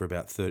Etsy for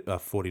about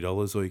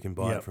 $40, or you can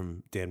buy it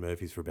from Dan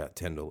Murphy's for about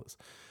 $10.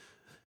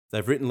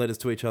 They've written letters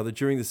to each other.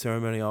 During the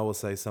ceremony, I will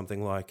say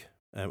something like,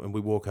 and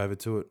we walk over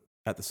to it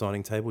at the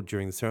signing table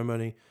during the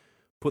ceremony,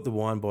 put the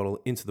wine bottle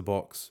into the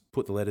box,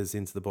 put the letters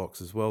into the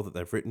box as well that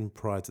they've written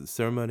prior to the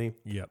ceremony.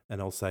 Yep.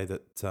 And I'll say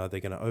that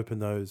they're going to open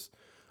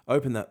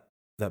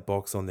that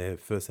box on their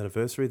first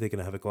anniversary. They're going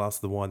to have a glass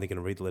of the wine. They're going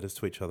to read letters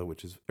to each other,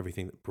 which is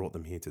everything that brought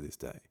them here to this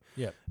day.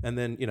 Yep. And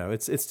then,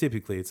 it's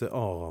typically it's a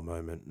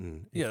moment.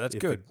 And that's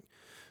good.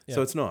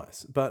 So it's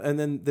nice. And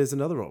then there's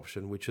another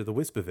option, which are the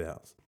whisper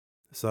vows.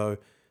 So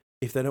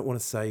if they don't want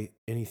to say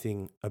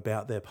anything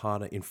about their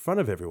partner in front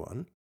of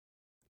everyone,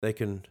 they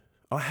can.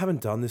 I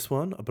haven't done this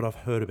one, but I've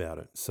heard about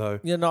it. So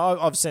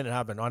I've seen it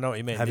happen. I know what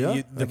you mean. Have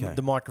you?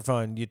 The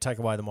microphone, you take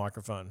away the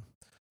microphone.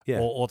 Yeah.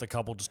 Or the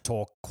couple just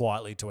talk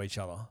quietly to each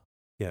other.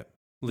 Yeah.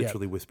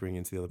 Literally whispering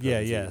into the other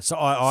person. Yeah. So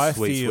I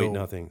feel sweet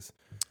nothings.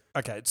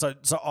 Okay. So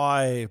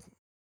I.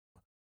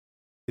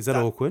 Is that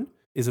awkward?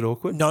 Is it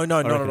awkward? No,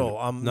 not at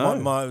all.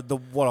 No.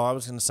 What I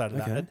was going to say to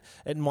that,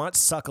 it might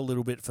suck a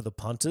little bit for the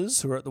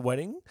punters who are at the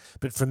wedding,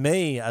 but for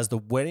me as the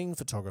wedding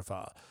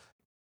photographer,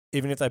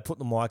 even if they put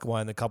the mic away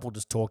and the couple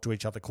just talk to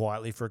each other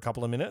quietly for a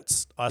couple of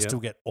minutes, I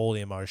still get all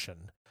the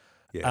emotion.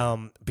 Yeah.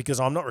 Because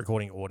I'm not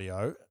recording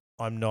audio.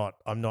 I'm not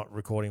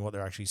recording what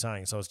they're actually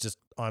saying. So it's just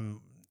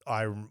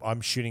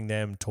I'm shooting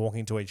them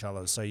talking to each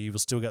other. So you will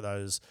still get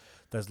those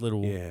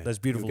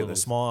beautiful little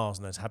smiles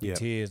and those happy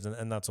tears,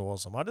 and that's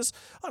awesome. I don't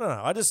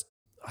know. I just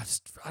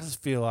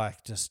feel like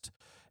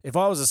if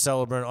I was a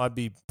celebrant, I'd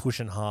be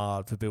pushing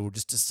hard for people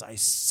just to say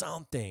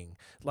something.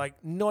 Like,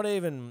 not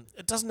even,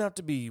 it doesn't have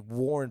to be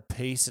War and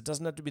Peace. It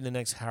doesn't have to be the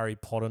next Harry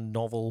Potter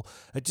novel.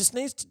 It just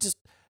needs to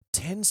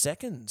 10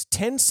 seconds.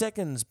 10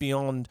 seconds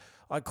beyond,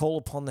 I call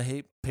upon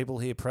the people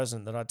here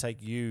present that I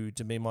take you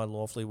to be my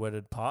lawfully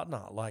wedded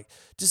partner. Like,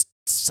 just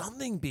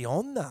something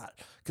beyond that.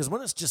 Because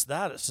when it's just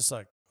that, it's just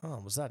like,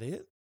 oh, was that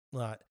it?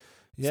 Like,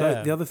 yeah.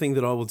 So the other thing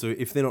that I will do,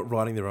 if they're not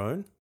writing their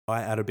own,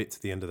 I add a bit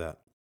to the end of that.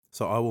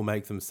 So I will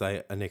make them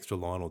say an extra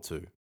line or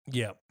two.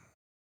 Yeah.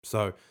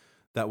 So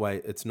that way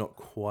it's not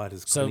quite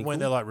as clinical. So when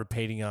they're like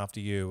repeating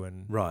after you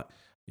and... Right.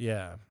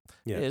 Yeah.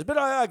 Yes, but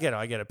I get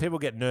it. People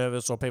get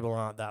nervous or people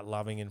aren't that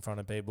loving in front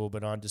of people,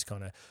 but I'm just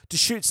kind of to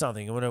shoot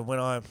something when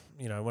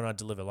I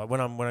deliver, like when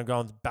I'm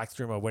going back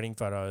through my wedding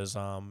photos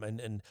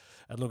and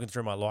looking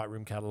through my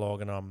Lightroom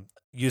catalog, and I'm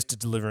used to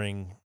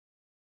delivering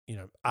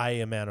a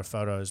amount of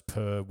photos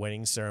per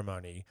wedding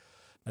ceremony.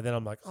 And then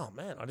I'm like, oh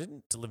man, I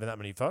didn't deliver that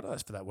many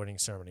photos for that wedding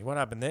ceremony. What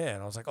happened there?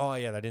 And I was like, oh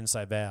yeah, they didn't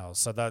say vows.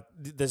 So that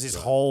there's this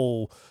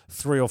whole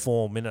 3 or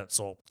 4 minutes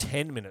or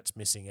 10 minutes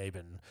missing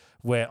even,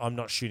 where I'm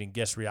not shooting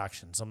guest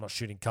reactions. I'm not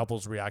shooting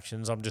couples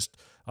reactions. I've just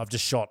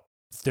shot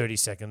 30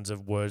 seconds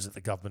of words that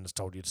the government has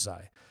told you to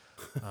say.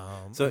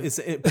 So is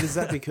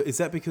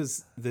that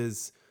because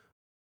there's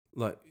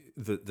like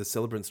the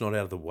celebrant's not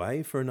out of the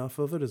way for enough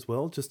of it as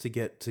well, just to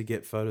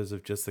get photos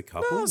of just the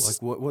couple? No,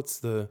 like what's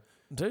the...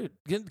 Dude,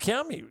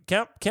 count me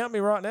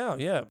right now.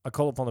 Yeah. I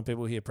call upon the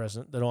people here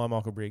present that I,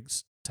 Michael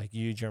Briggs, take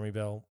you, Jeremy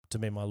Bell, to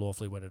be my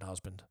lawfully wedded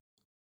husband.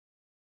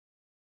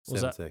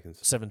 7 seconds.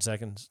 7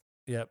 seconds.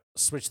 Yep.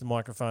 Switch the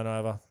microphone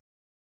over.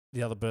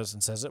 The other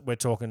person says it. We're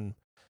talking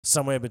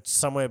somewhere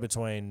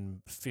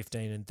between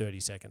 15 and 30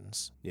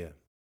 seconds. Yeah.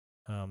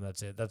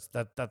 That's it. That's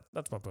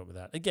my point with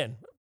that. Again,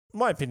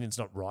 my opinion's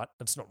not right.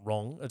 It's not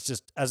wrong. It's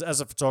just as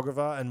a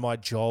photographer, and my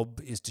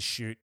job is to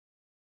shoot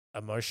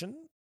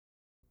emotion.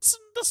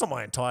 That's not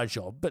my entire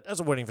job, but as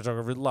a wedding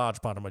photographer, a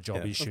large part of my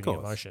job is shooting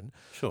emotion.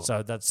 Sure.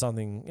 So that's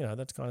something,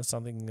 that's kind of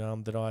something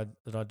that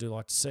I do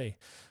like to see.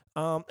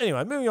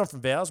 Anyway, moving on from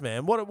vows,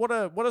 man. What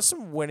are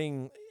some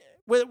wedding,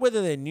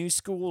 whether they're new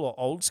school or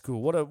old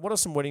school? What are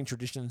some wedding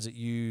traditions that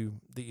you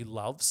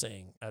love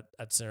seeing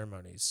at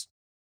ceremonies?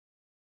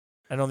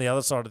 And on the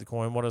other side of the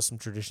coin, what are some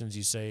traditions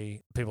you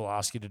see people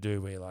ask you to do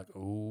where you're like,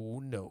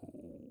 oh no?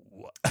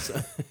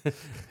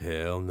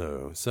 Hell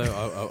no.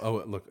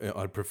 So look,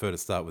 I'd prefer to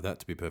start with that,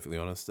 to be perfectly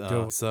honest.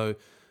 So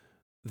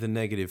the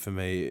negative for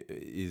me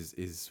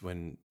is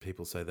when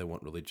people say they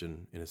want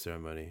religion in a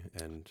ceremony,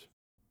 and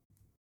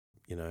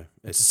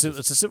it's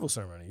a civil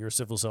ceremony. You're a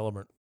civil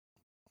celebrant.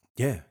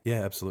 Yeah,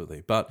 yeah,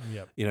 absolutely. But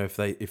Yep.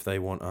 if they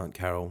want Aunt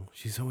Carol,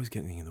 she's always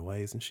getting in the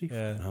way, isn't she?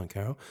 Yeah. Aunt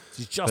Carol.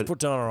 She's just But- put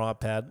down her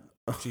iPad.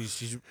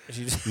 She's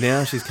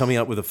Now she's coming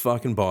up with a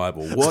fucking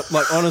Bible. What,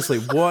 like, honestly,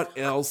 what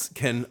else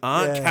can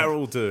Aunt Yeah.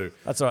 Carol do?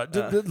 That's all right.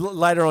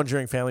 Later on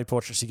during Family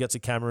Portrait, she gets a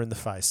camera in the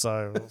face,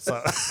 so it's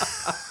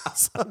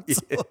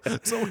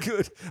all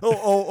good.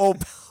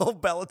 All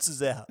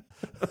balances out.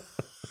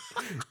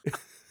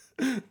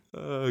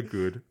 Oh,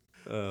 good.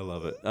 I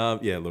love it.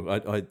 Yeah, look,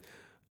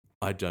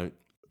 I don't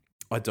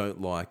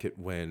like it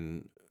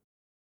when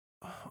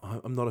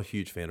I'm not a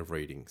huge fan of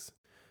readings.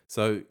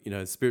 So,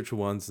 spiritual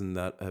ones and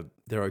that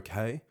they're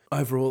okay.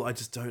 Overall, I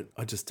just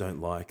don't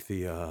like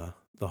the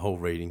whole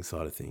reading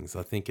side of things.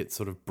 I think it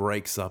sort of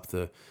breaks up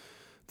the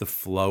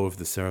flow of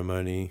the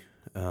ceremony.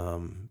 I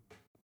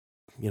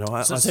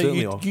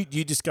certainly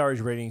you discourage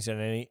readings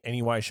in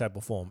any way, shape,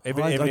 or form.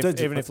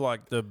 Even if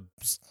like the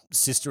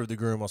sister of the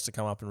groom wants to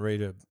come up and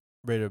read a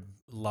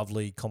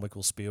lovely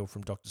comical spiel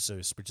from Dr.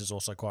 Seuss, which is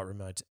also quite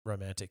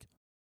romantic.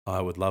 I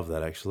would love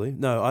that, actually.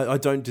 No, I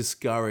don't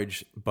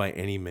discourage by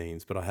any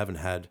means, but I haven't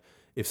had.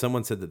 If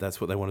someone said that that's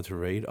what they wanted to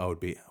read, I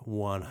would be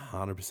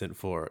 100%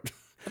 for it.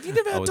 Have you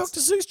never had Dr.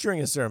 Seuss during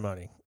a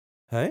ceremony?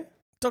 Hey?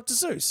 Dr.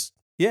 Seuss?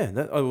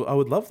 Yeah, I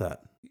would love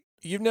that.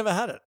 You've never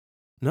had it?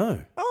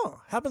 No.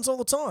 Oh, happens all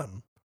the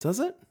time. Does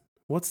it?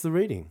 What's the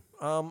reading?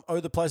 Oh,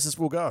 the places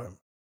we'll go.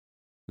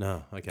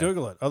 No, okay.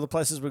 Google it. Oh, the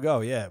places we go.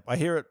 Yeah, I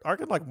hear it. I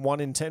reckon like 1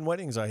 in 10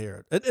 weddings I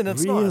hear it, and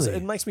it's nice. Really?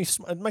 It makes me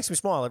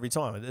smile every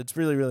time. It's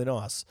really, really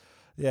nice.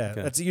 Yeah,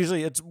 Okay. it's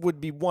usually would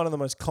be one of the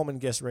most common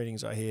guest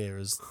readings I hear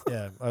is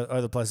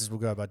the places we'll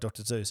go by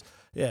Dr. Seuss.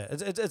 Yeah,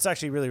 it's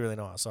actually really, really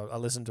nice. I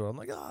listen to it. I'm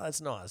like, oh,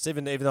 that's nice.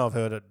 Even though I've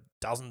heard it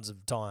dozens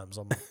of times,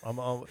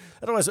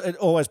 it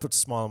always puts a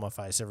smile on my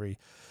face every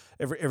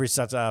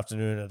Saturday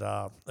afternoon at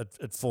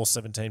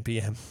 4:17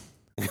 p.m.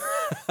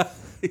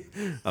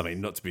 I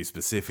mean, not to be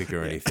specific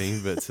or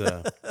anything, but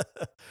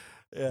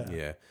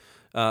Yeah.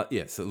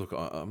 yeah. So look,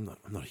 I'm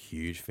not a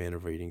huge fan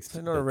of readings.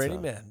 So not a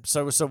reading man.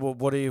 So what's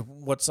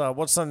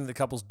something that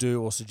couples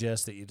do or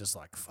suggest that you're just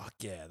like, fuck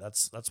yeah,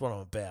 that's what I'm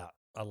about.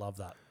 I love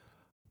that.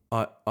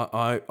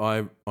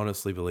 I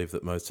honestly believe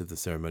that most of the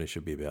ceremony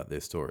should be about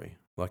their story.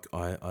 Like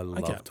I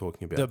love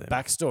talking about the them.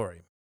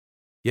 backstory.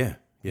 Yeah,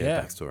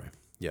 Yeah. backstory.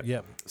 Yeah.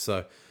 Yeah.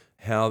 So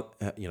how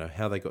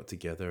they got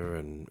together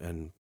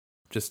and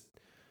just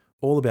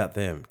all about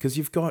them, because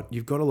you've got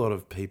a lot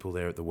of people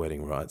there at the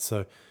wedding, right?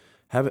 So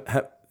have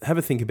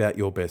a think about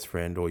your best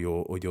friend or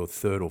your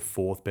third or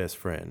fourth best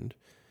friend.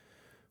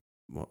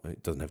 Well,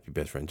 it doesn't have to be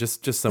best friend,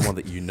 just someone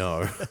that you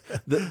know.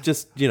 That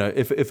just,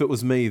 if it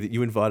was me that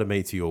you invited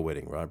me to your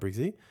wedding, right,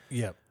 Briggsy?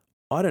 Yeah.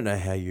 I don't know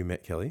how you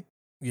met Kelly.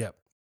 Yeah.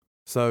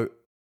 So,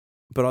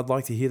 but I'd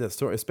like to hear that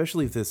story,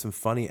 especially if there's some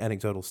funny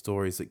anecdotal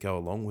stories that go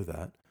along with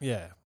that.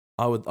 Yeah.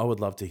 I would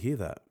love to hear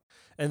that.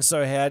 And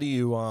so how do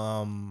you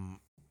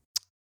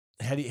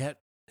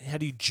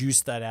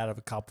juice that out of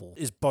a couple?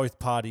 Is both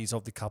parties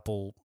of the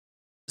couple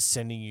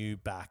sending you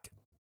back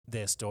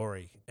their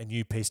story and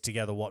you piece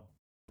together what,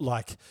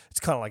 like, it's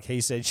kind of like he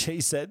said,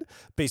 she said,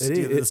 piece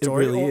together the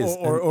story, really is.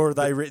 Or are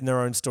they written their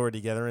own story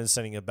together and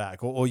sending it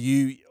back? Or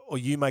you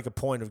make a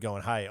point of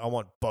going, hey, I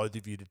want both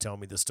of you to tell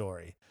me the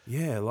story.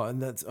 Yeah,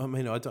 and that's,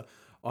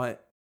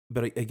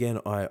 but again,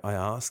 I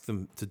ask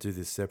them to do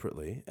this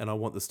separately, and I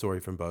want the story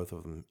from both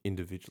of them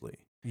individually.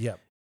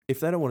 Yep. If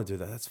they don't want to do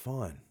that, that's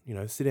fine.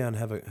 Sit down,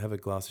 have a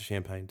glass of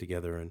champagne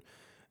together,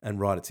 and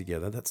write it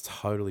together. That's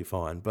totally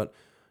fine. But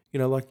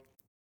like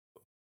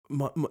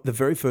the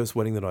very first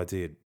wedding that I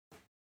did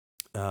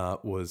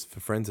was for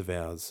friends of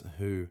ours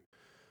who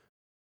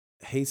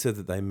he said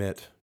that they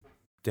met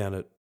down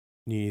at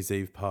New Year's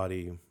Eve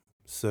party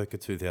circa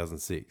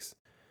 2006,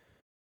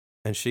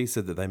 and she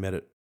said that they met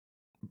at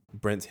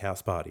Brent's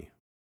house party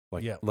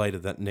later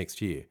that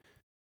next year.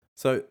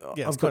 So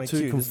I've got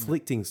two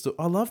conflicting stories.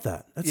 I love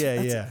that.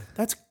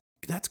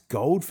 That's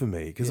gold for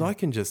me, because I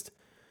can just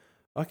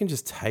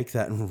take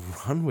that and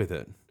run with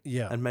it.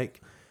 Yeah, and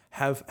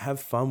have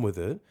fun with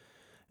it,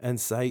 and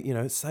say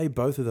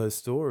both of those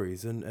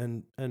stories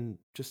and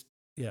just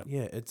and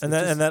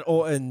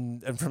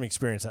from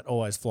experience that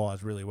always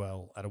flies really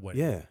well at a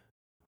wedding. Yeah.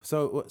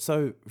 So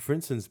for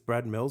instance,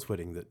 Brad and Mel's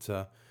wedding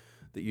that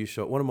you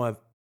shot, one of my,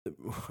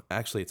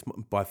 actually it's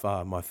by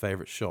far my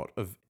favorite shot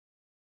of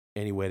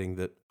any wedding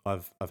that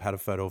I've had a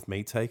photo of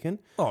me taken.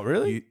 Oh,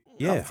 really?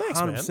 Yeah, thanks,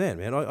 100%,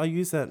 man. I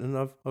use that, and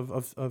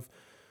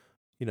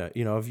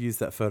I've used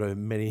that photo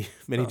in many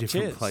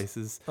different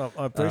places. Oh,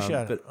 I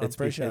appreciate it. I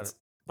appreciate it.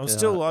 I'm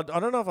still. I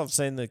don't know if I've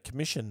seen the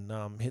commission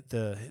hit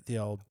the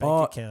old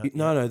bank account.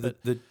 No,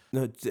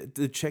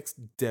 the check's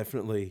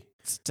definitely.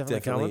 It's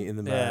definitely in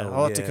the mail. Yeah,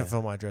 I'll have to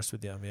confirm my address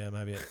with you. Yeah,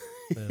 maybe.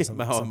 I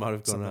might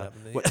have gone up.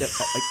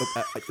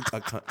 I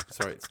can't.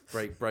 Sorry, it's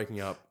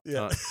breaking up.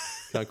 Yeah.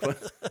 Can't quite.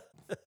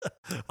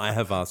 I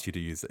have asked you to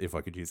use if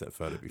I could use that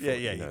photo before.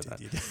 Yeah, you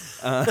did.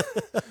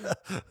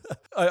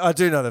 I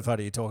do know the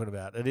photo you're talking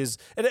about. It is.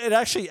 It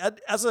actually,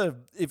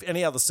 if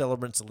any other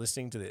celebrants are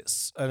listening to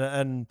this,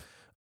 and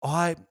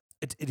I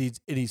it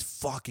is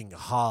fucking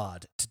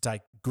hard to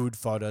take good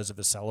photos of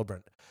a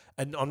celebrant.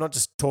 And I'm not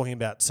just talking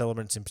about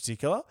celebrants in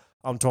particular.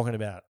 I'm talking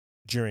about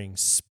during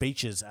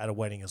speeches at a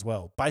wedding as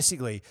well.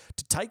 Basically,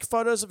 to take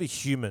photos of a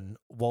human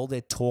while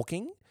they're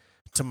talking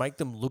to make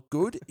them look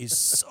good is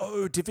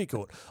so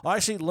difficult. I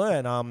actually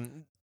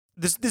learned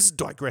this is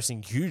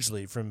digressing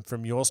hugely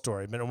from your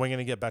story, but we're going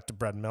to get back to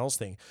Brad and Mel's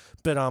thing.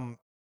 But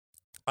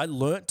I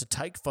learnt to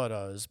take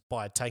photos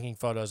by taking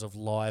photos of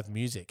live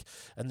music.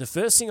 And the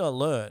first thing I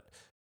learnt,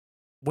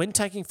 when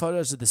taking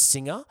photos of the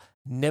singer,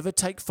 never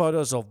take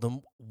photos of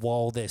them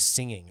while they're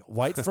singing.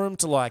 Wait for them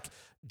to like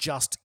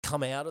just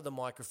come out of the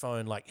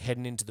microphone, like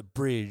heading into the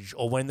bridge,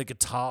 or when the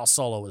guitar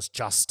solo has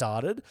just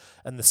started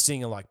and the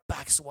singer like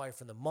backs away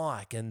from the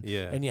mic and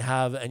you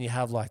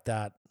have like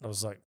that. I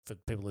was like, for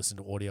people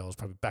listening to audio, I was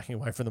probably backing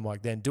away from the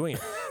mic then doing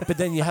it. But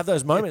then you have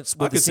those moments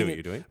where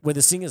where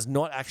the singer's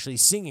not actually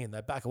singing, they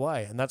back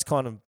away, and that's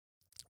kind of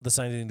the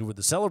same thing to do with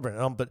the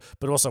celebrant.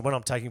 But also when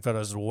I'm taking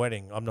photos at a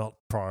wedding, I'm not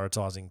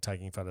prioritizing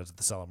taking photos of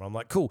the celebrant. I'm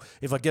like, cool,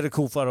 if I get a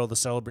cool photo of the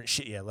celebrant,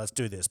 shit, yeah, let's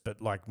do this.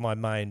 But like my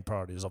main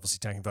priority is obviously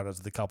taking photos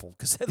of the couple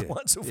because they're the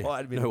ones who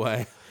invited me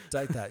to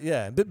take that.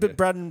 Yeah, but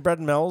Brad and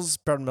Mel's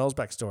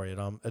backstory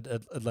at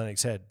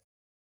Atlantic's Head.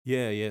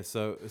 Yeah.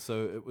 So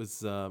it was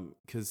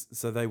because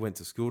they went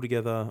to school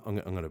together. I'm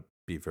going to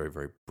be very,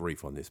 very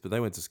brief on this, but they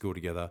went to school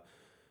together.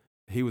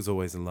 He was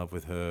always in love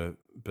with her,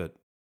 but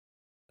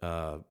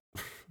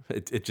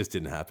it just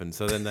didn't happen.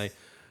 So then they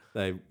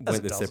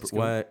went their separate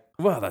way.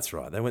 Well, that's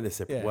right. They went their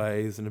separate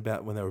ways, and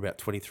when they were about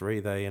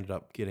 23, they ended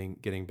up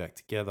getting back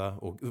together,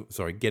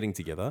 getting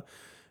together.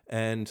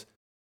 And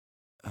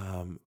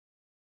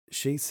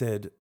she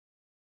said,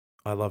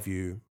 "I love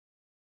you,"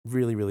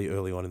 really, really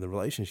early on in the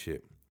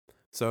relationship.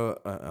 So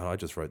I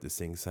just wrote this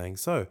thing saying,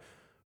 "So,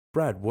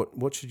 Brad,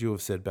 what should you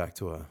have said back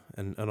to her?"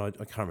 And I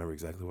can't remember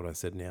exactly what I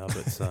said now,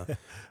 but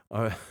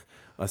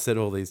I said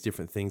all these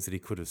different things that he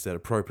could have said,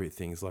 appropriate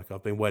things, like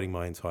I've been waiting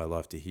my entire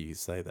life to hear you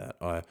say that.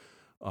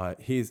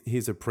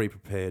 Here's a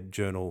pre-prepared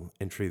journal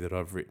entry that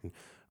I've written.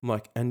 I'm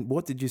like, and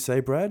what did you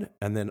say, Brad?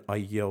 And then I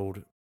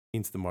yelled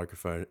into the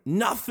microphone,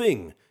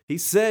 nothing. He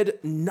said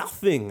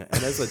nothing.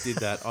 And as I did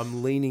that,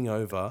 I'm leaning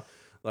over,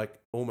 like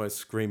almost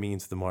screaming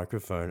into the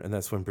microphone, and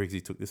that's when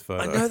Briggsy took this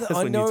photo.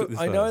 I know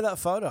that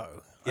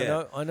photo.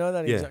 Yeah. I know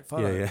that exact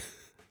photo. Yeah.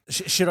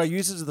 Should I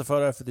use it as the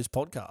photo for this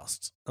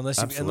podcast?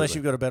 Unless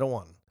you've got a better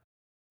one.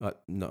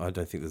 No, I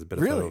don't think there's a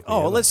better photo. Really?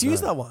 Oh, well, let's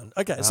use that one.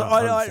 Okay, so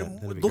I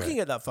looking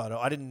at that photo,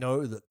 I didn't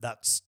know that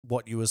that's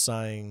what you were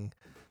saying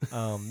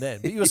then,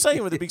 but you were saying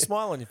it with a big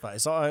smile on your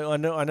face. I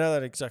know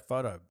that exact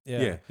photo.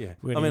 Yeah. I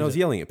was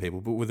yelling at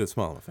people, but with a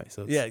smile on my face.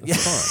 So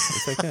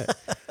it's fine.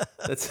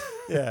 It's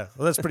okay.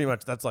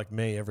 That's like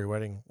me every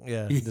wedding.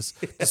 Yeah, just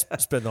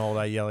spend the whole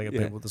day yelling at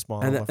people with a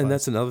smile on my face. And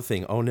that's another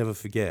thing I'll never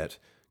forget,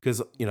 because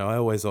I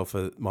always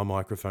offer my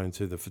microphone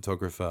to the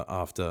photographer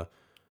after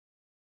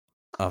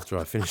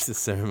I finish the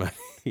ceremony.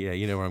 Yeah,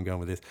 you know where I'm going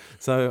with this.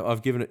 So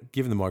I've given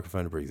the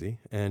microphone to Breezy,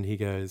 and he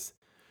goes,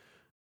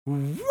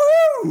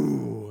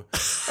 "Woo!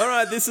 All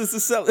right, this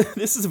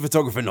is a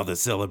photographer, not the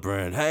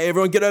celebrant. Hey,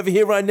 everyone, get over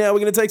here right now. We're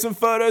going to take some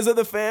photos of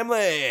the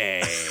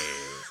family."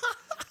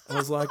 I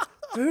was like,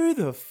 who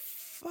the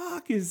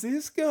fuck is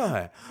this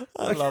guy?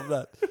 I love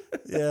that.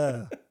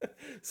 Yeah.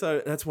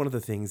 So that's one of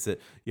the things that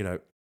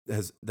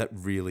that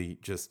really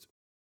just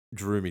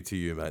drew me to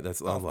you, mate.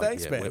 That's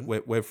thanks, man.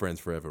 We're friends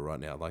forever right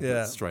now. Like,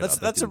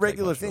 that's a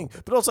regular thing.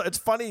 But also, it's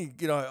funny.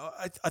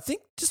 I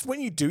think just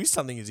when you do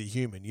something as a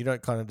human, you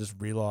don't kind of just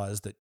realize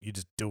that you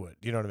just do it.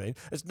 You know what I mean?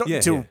 It's not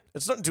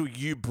until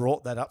you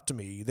brought that up to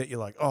me that you're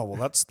like, oh well,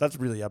 that's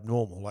really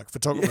abnormal. Like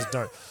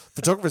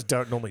photographers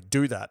don't normally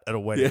do that at a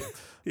wedding.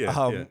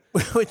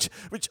 Which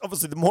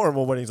obviously, the more and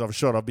more weddings I've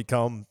shot, I've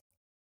become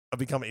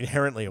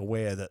inherently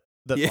aware that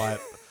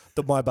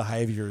my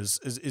behavior is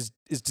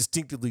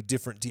distinctively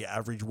different to your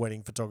average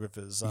wedding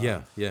photographer's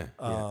behavior.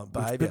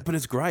 But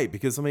it's great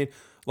because I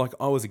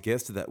was a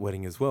guest at that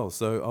wedding as well.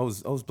 So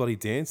I was bloody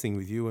dancing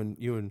with you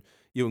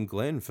and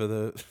Glenn for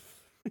the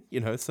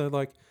so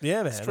like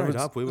man, straight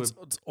up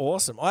it's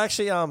awesome. I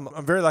actually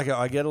I'm very lucky.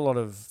 I get a lot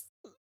of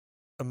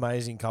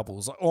amazing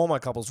couples. Like, all my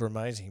couples are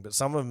amazing, but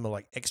some of them are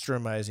like extra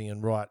amazing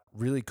and write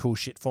really cool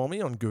shit for me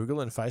on Google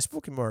and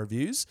Facebook in my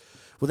reviews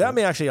without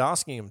me actually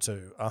asking them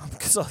to.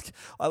 Because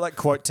I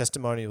quote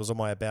testimonials on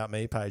my About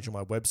Me page on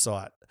my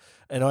website,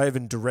 and I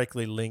even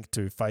directly link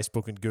to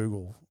Facebook and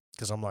Google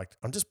because I'm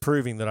just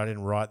proving that I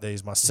didn't write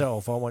these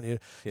myself. I want you,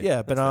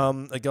 But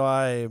a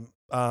guy.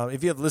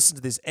 If you have listened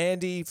to this,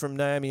 Andy from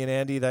Naomi and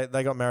Andy,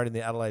 they got married in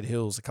the Adelaide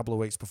Hills a couple of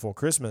weeks before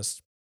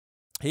Christmas.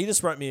 He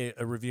just wrote me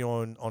a review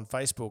on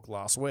Facebook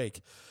last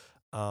week,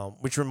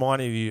 which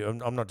reminded you,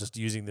 I'm not just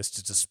using this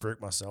to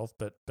spruik myself,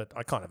 but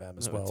I kind of am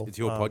as well. It's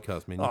your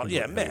podcast, man.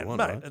 Mate.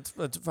 Right?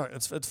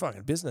 It's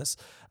fucking business.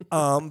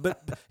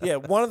 But yeah,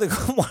 one of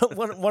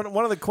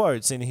the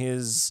quotes in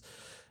his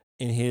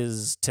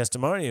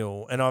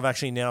testimonial, and I've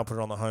actually now put it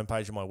on the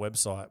homepage of my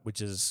website,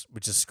 which is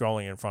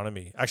scrolling in front of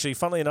me. Actually,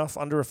 funnily enough,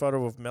 under a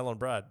photo of Mel and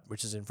Brad,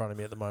 which is in front of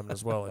me at the moment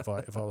as well. If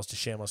I was to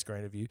share my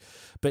screen of you,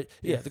 but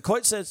the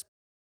quote says,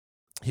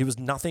 He was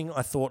nothing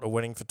I thought a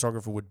wedding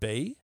photographer would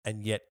be,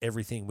 and yet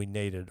everything we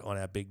needed on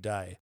our big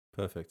day.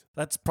 Perfect.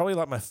 That's probably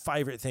like my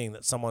favorite thing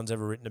that someone's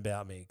ever written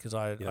about me, because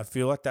I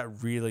feel like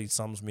that really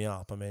sums me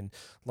up. I mean,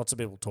 lots of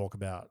people talk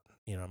about,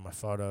 you know, my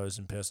photos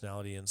and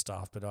personality and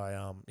stuff, but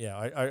I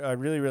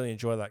really, really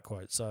enjoy that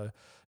quote. So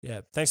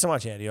yeah, thanks so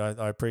much, Andy.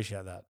 I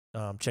appreciate that.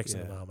 Checks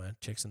in the mail, man.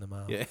 Checks in the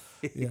mail. Yeah.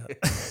 Yeah.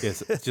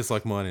 Yes, just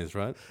like mine is,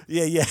 right?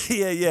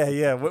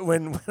 Yeah.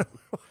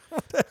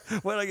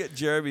 When I get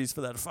Jeremy's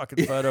for that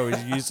fucking photo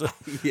he's used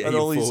Yeah, and you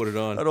all forward it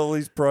on. and all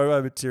these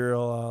promo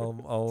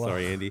material, I'll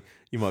Sorry, Andy.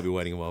 You might be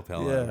waiting a while,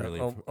 pal.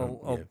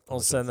 I'll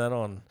send that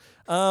on.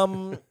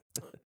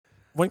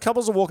 When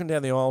couples are walking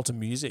down the aisle to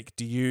music,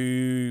 do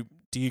you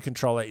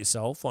control that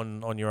yourself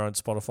on your own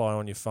Spotify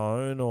on your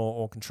phone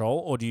or control,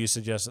 or do you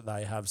suggest that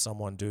they have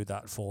someone do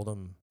that for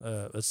them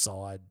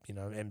aside, you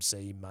know,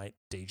 MC, mate,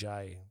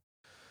 DJ?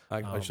 I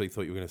actually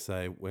thought you were going to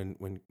say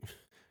when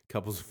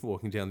couples are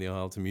walking down the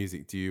aisle to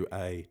music, do you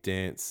A,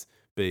 dance,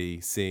 B,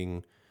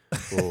 sing,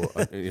 or,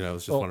 you know, I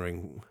was just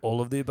wondering. All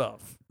of the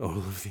above. All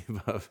of the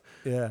above.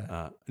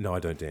 Yeah. No, I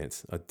don't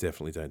dance. I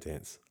definitely don't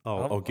dance.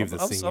 I'll give the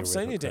singing. I've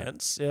seen you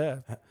dance. Yeah.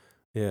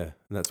 Yeah, and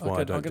that's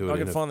why I don't do it. I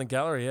can find the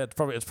gallery. Yeah,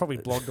 it's probably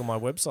blogged on my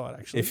website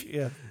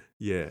actually.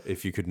 Yeah,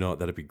 if you could not,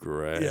 that'd be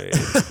great.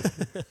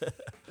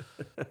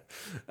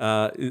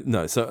 Yeah.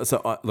 No,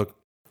 so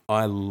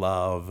I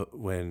love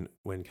when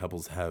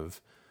couples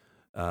have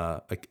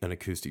an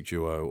acoustic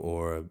duo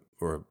or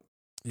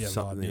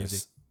live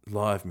music.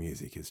 Live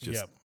music is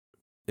just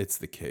it's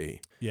the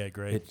key. Yeah,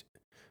 great.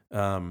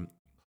 You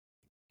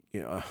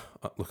know,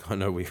 look, I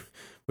know we've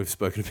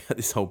spoken about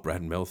this whole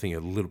Brad and Mel thing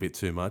a little bit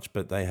too much,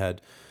 but they were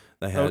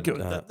a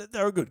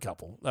good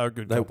couple.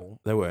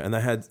 They were, and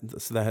they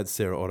had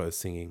Sarah Otto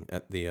singing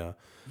at the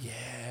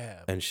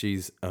and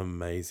she's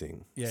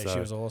amazing. Yeah, she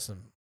was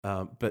awesome.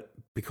 But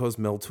because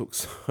Mel took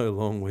so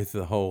long with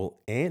the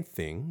whole ant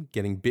thing,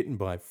 getting bitten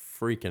by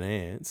freaking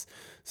ants,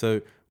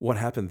 so what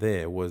happened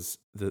there was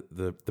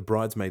the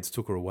bridesmaids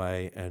took her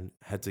away and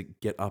had to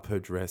get up her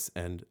dress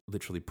and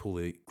literally pull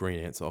the green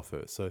ants off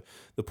her. So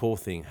the poor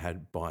thing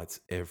had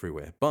bites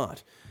everywhere.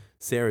 But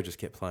Sarah just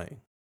kept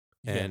playing.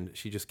 And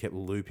she just kept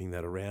looping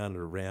that around and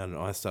around.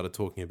 And I started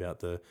talking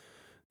about there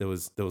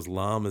was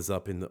llamas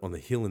up on the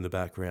hill in the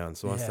background.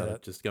 So I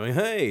started just going,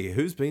 hey,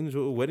 who's been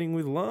to a wedding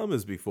with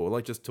llamas before?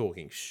 Like just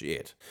talking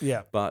shit.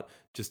 Yeah. But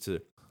just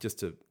to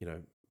you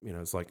know,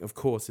 it's like, of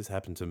course this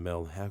happened to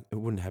Mel. It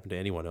wouldn't happen to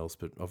anyone else,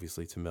 but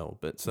obviously to Mel.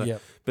 But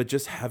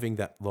just having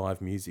that live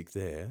music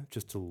there,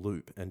 just to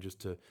loop and just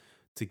to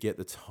get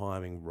the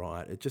timing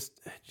right,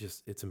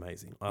 it's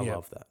amazing. I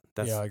love that.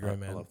 I agree,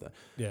 man. I love that.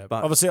 Yeah,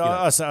 but obviously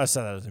I say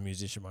that as a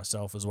musician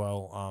myself as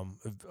well.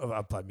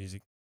 I've played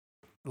music,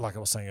 like I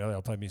was saying earlier,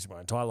 I played music my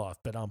entire life.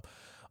 But I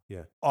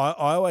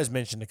always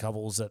mention to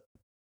couples that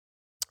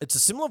it's a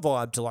similar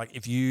vibe to, like,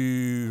 if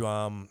you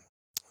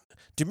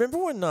do you remember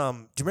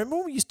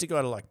when we used to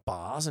go to like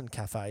bars and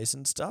cafes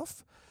and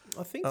stuff?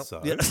 I think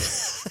so. Yeah.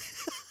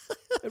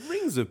 It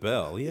rings a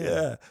bell,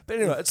 yeah. But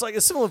anyway, it's like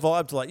a similar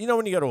vibe to, like, you know,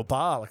 when you go to a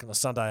bar, like on a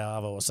Sunday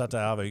Arvo or Saturday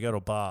Arvo, you go to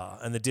a bar,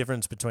 and the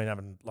difference between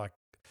having like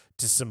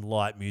just some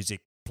light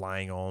music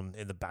playing on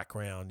in the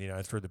background, you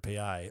know, through the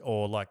PA,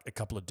 or like a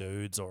couple of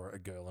dudes or a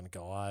girl and a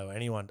guy or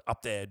anyone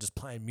up there just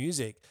playing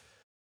music,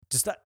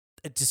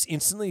 it just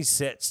instantly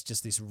sets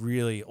just this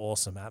really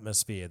awesome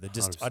atmosphere that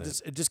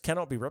it just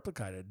cannot be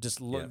replicated.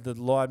 The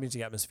live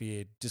music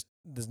atmosphere, just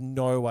there's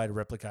no way to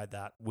replicate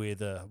that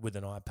with an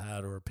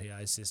iPad or a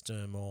PA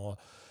system or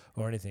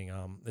anything.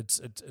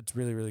 It's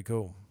really, really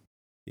cool.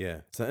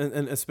 Yeah. So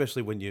and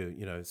especially when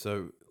you know,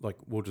 so like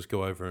we'll just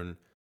go over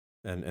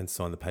and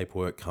sign the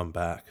paperwork, come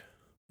back.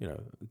 You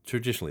know,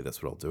 traditionally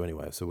that's what I'll do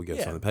anyway. So we go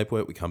sign the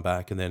paperwork, we come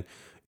back, and then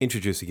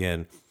introduce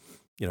again.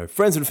 You know,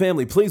 friends and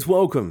family, please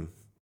welcome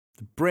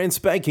the brand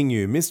spanking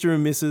new Mr.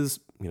 and Mrs.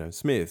 You know,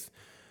 Smith,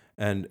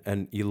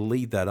 and you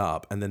lead that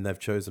up, and then they've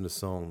chosen a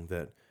song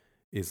that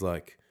is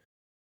like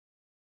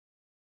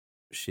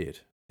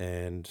shit,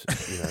 and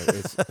you know,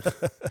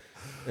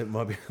 it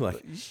might be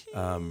like,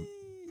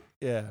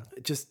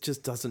 it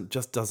just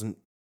doesn't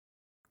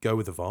go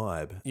with the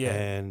vibe. Yeah,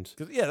 and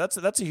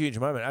that's a huge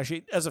moment.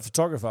 Actually, as a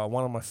photographer,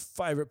 one of my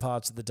favorite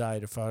parts of the day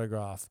to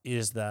photograph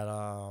is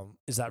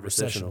that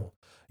recessional.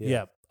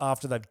 Yeah,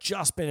 after they've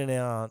just been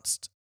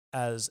announced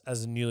as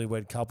a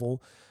newlywed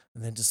couple,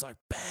 and then just like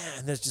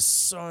bam, there's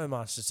just so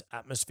much just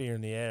atmosphere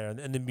in the air,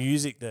 and the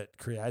music that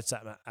creates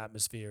that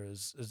atmosphere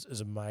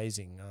is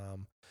amazing.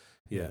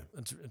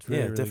 It's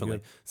really, really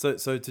definitely good.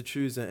 So to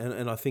choose,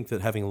 and I think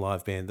that having a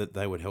live band, that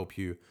they would help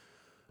you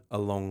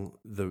along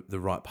the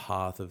right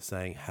path of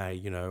saying, hey,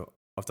 you know,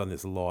 I've done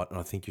this a lot, and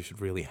I think you should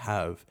really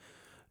have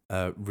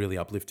a really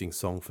uplifting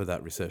song for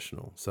that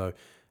recessional. So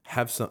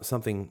have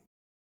something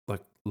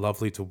like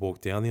lovely to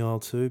walk down the aisle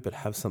to, but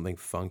have something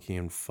funky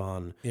and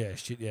fun. Yeah,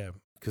 shit, yeah.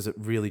 Because it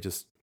really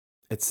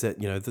it's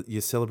set, you know,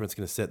 your celebrant's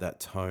going to set that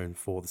tone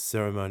for the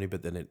ceremony,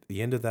 but then at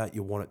the end of that,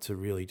 you want it to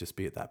really just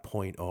be at that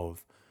point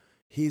of,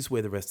 here's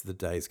where the rest of the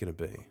day is going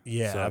to be.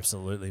 Yeah, so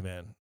absolutely,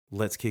 man.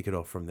 Let's kick it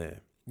off from there.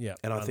 Yeah.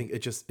 And I think it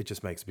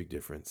just makes a big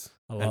difference.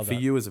 I love And for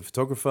that. you as a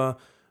photographer,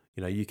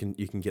 you can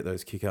get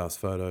those kick-ass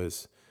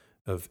photos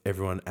of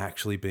everyone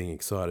actually being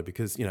excited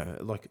because,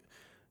 like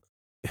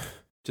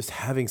just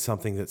having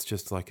something that's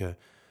just like a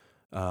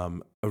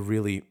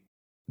really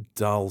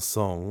dull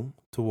song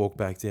to walk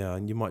back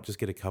down, you might just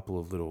get a couple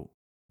of little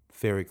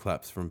fairy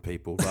claps from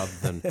people rather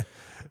than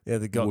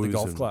the golf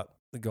woos clap.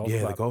 The golf the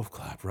clap. golf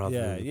clap rather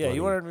than the You bloody-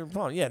 want everyone to be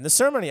pumped. Yeah, and the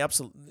ceremony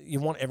absolutely, you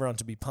want everyone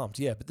to be pumped.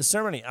 Yeah, but the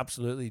ceremony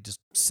absolutely just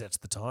sets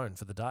the tone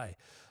for the day.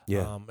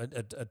 Yeah.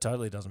 It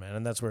totally does, man,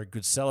 and that's where a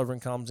good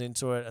celebrant comes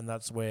into it, and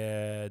that's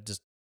where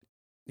just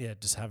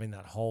having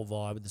that whole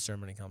vibe of the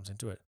ceremony comes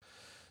into it.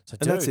 So,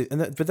 And that's it.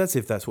 But that's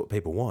if that's what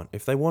people want.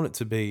 If they want it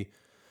to be,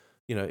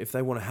 if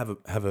they want to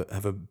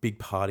have a big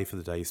party for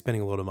the day, you're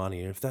spending a lot of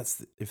money, and if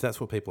that's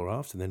what people are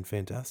after, then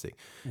fantastic.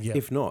 Yeah.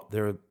 If not,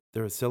 there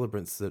are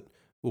celebrants that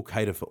will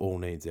cater for all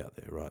needs out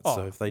there, right?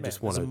 So if they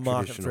just want there's a a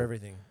market traditional, for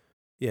everything.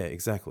 yeah,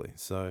 exactly.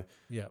 So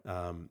Yeah,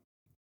 um,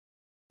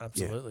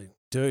 absolutely,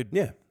 dude.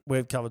 yeah,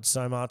 We've covered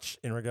so much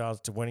in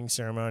regards to wedding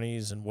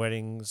ceremonies and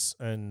weddings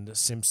and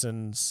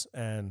Simpsons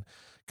and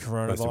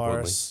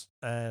coronavirus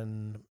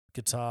and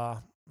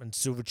guitar and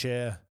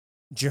Silverchair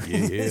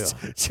during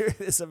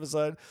this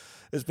episode.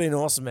 It's been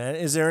awesome, man.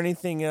 Is there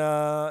anything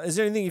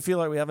you feel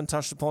like we haven't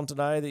touched upon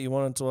today that you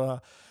wanted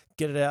to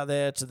get it out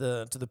there to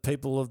the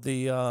people of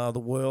the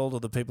world, or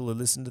the people who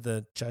listen to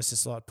the Chase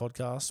This Light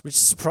podcast, which is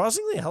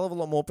surprisingly a hell of a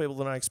lot more people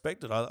than I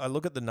expected. I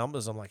look at the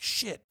numbers, I'm like,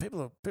 shit,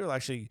 people are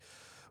actually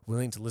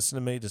willing to listen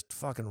to me just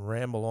fucking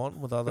ramble on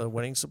with other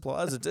wedding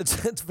suppliers.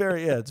 It's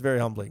very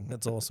humbling.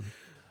 That's awesome.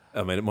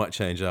 I mean, it might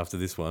change after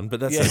this one, but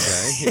that's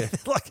okay. Yeah.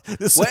 Like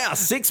this, Wow,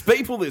 6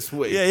 people this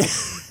week. yeah.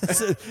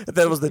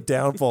 That was the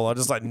downfall. I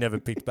just never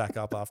picked back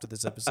up after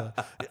this episode.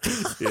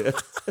 Yeah.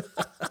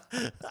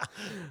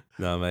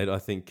 No, mate. I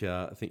think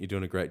you're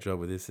doing a great job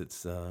with this.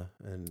 It's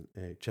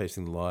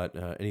chasing the light.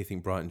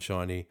 Anything bright and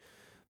shiny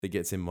that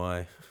gets in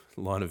my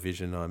line of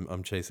vision,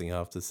 I'm chasing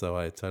after. So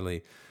I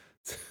totally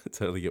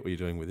get what you're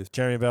doing with this.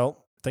 Jeremy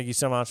Bell, thank you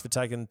so much for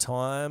taking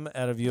time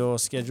out of your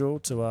schedule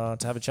to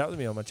have a chat with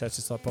me on my Chase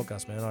This Light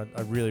podcast, man.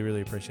 I really,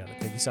 really appreciate it.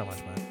 Thank you so much,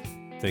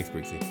 mate. Thanks,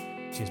 Brixie.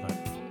 Cheers,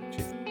 mate.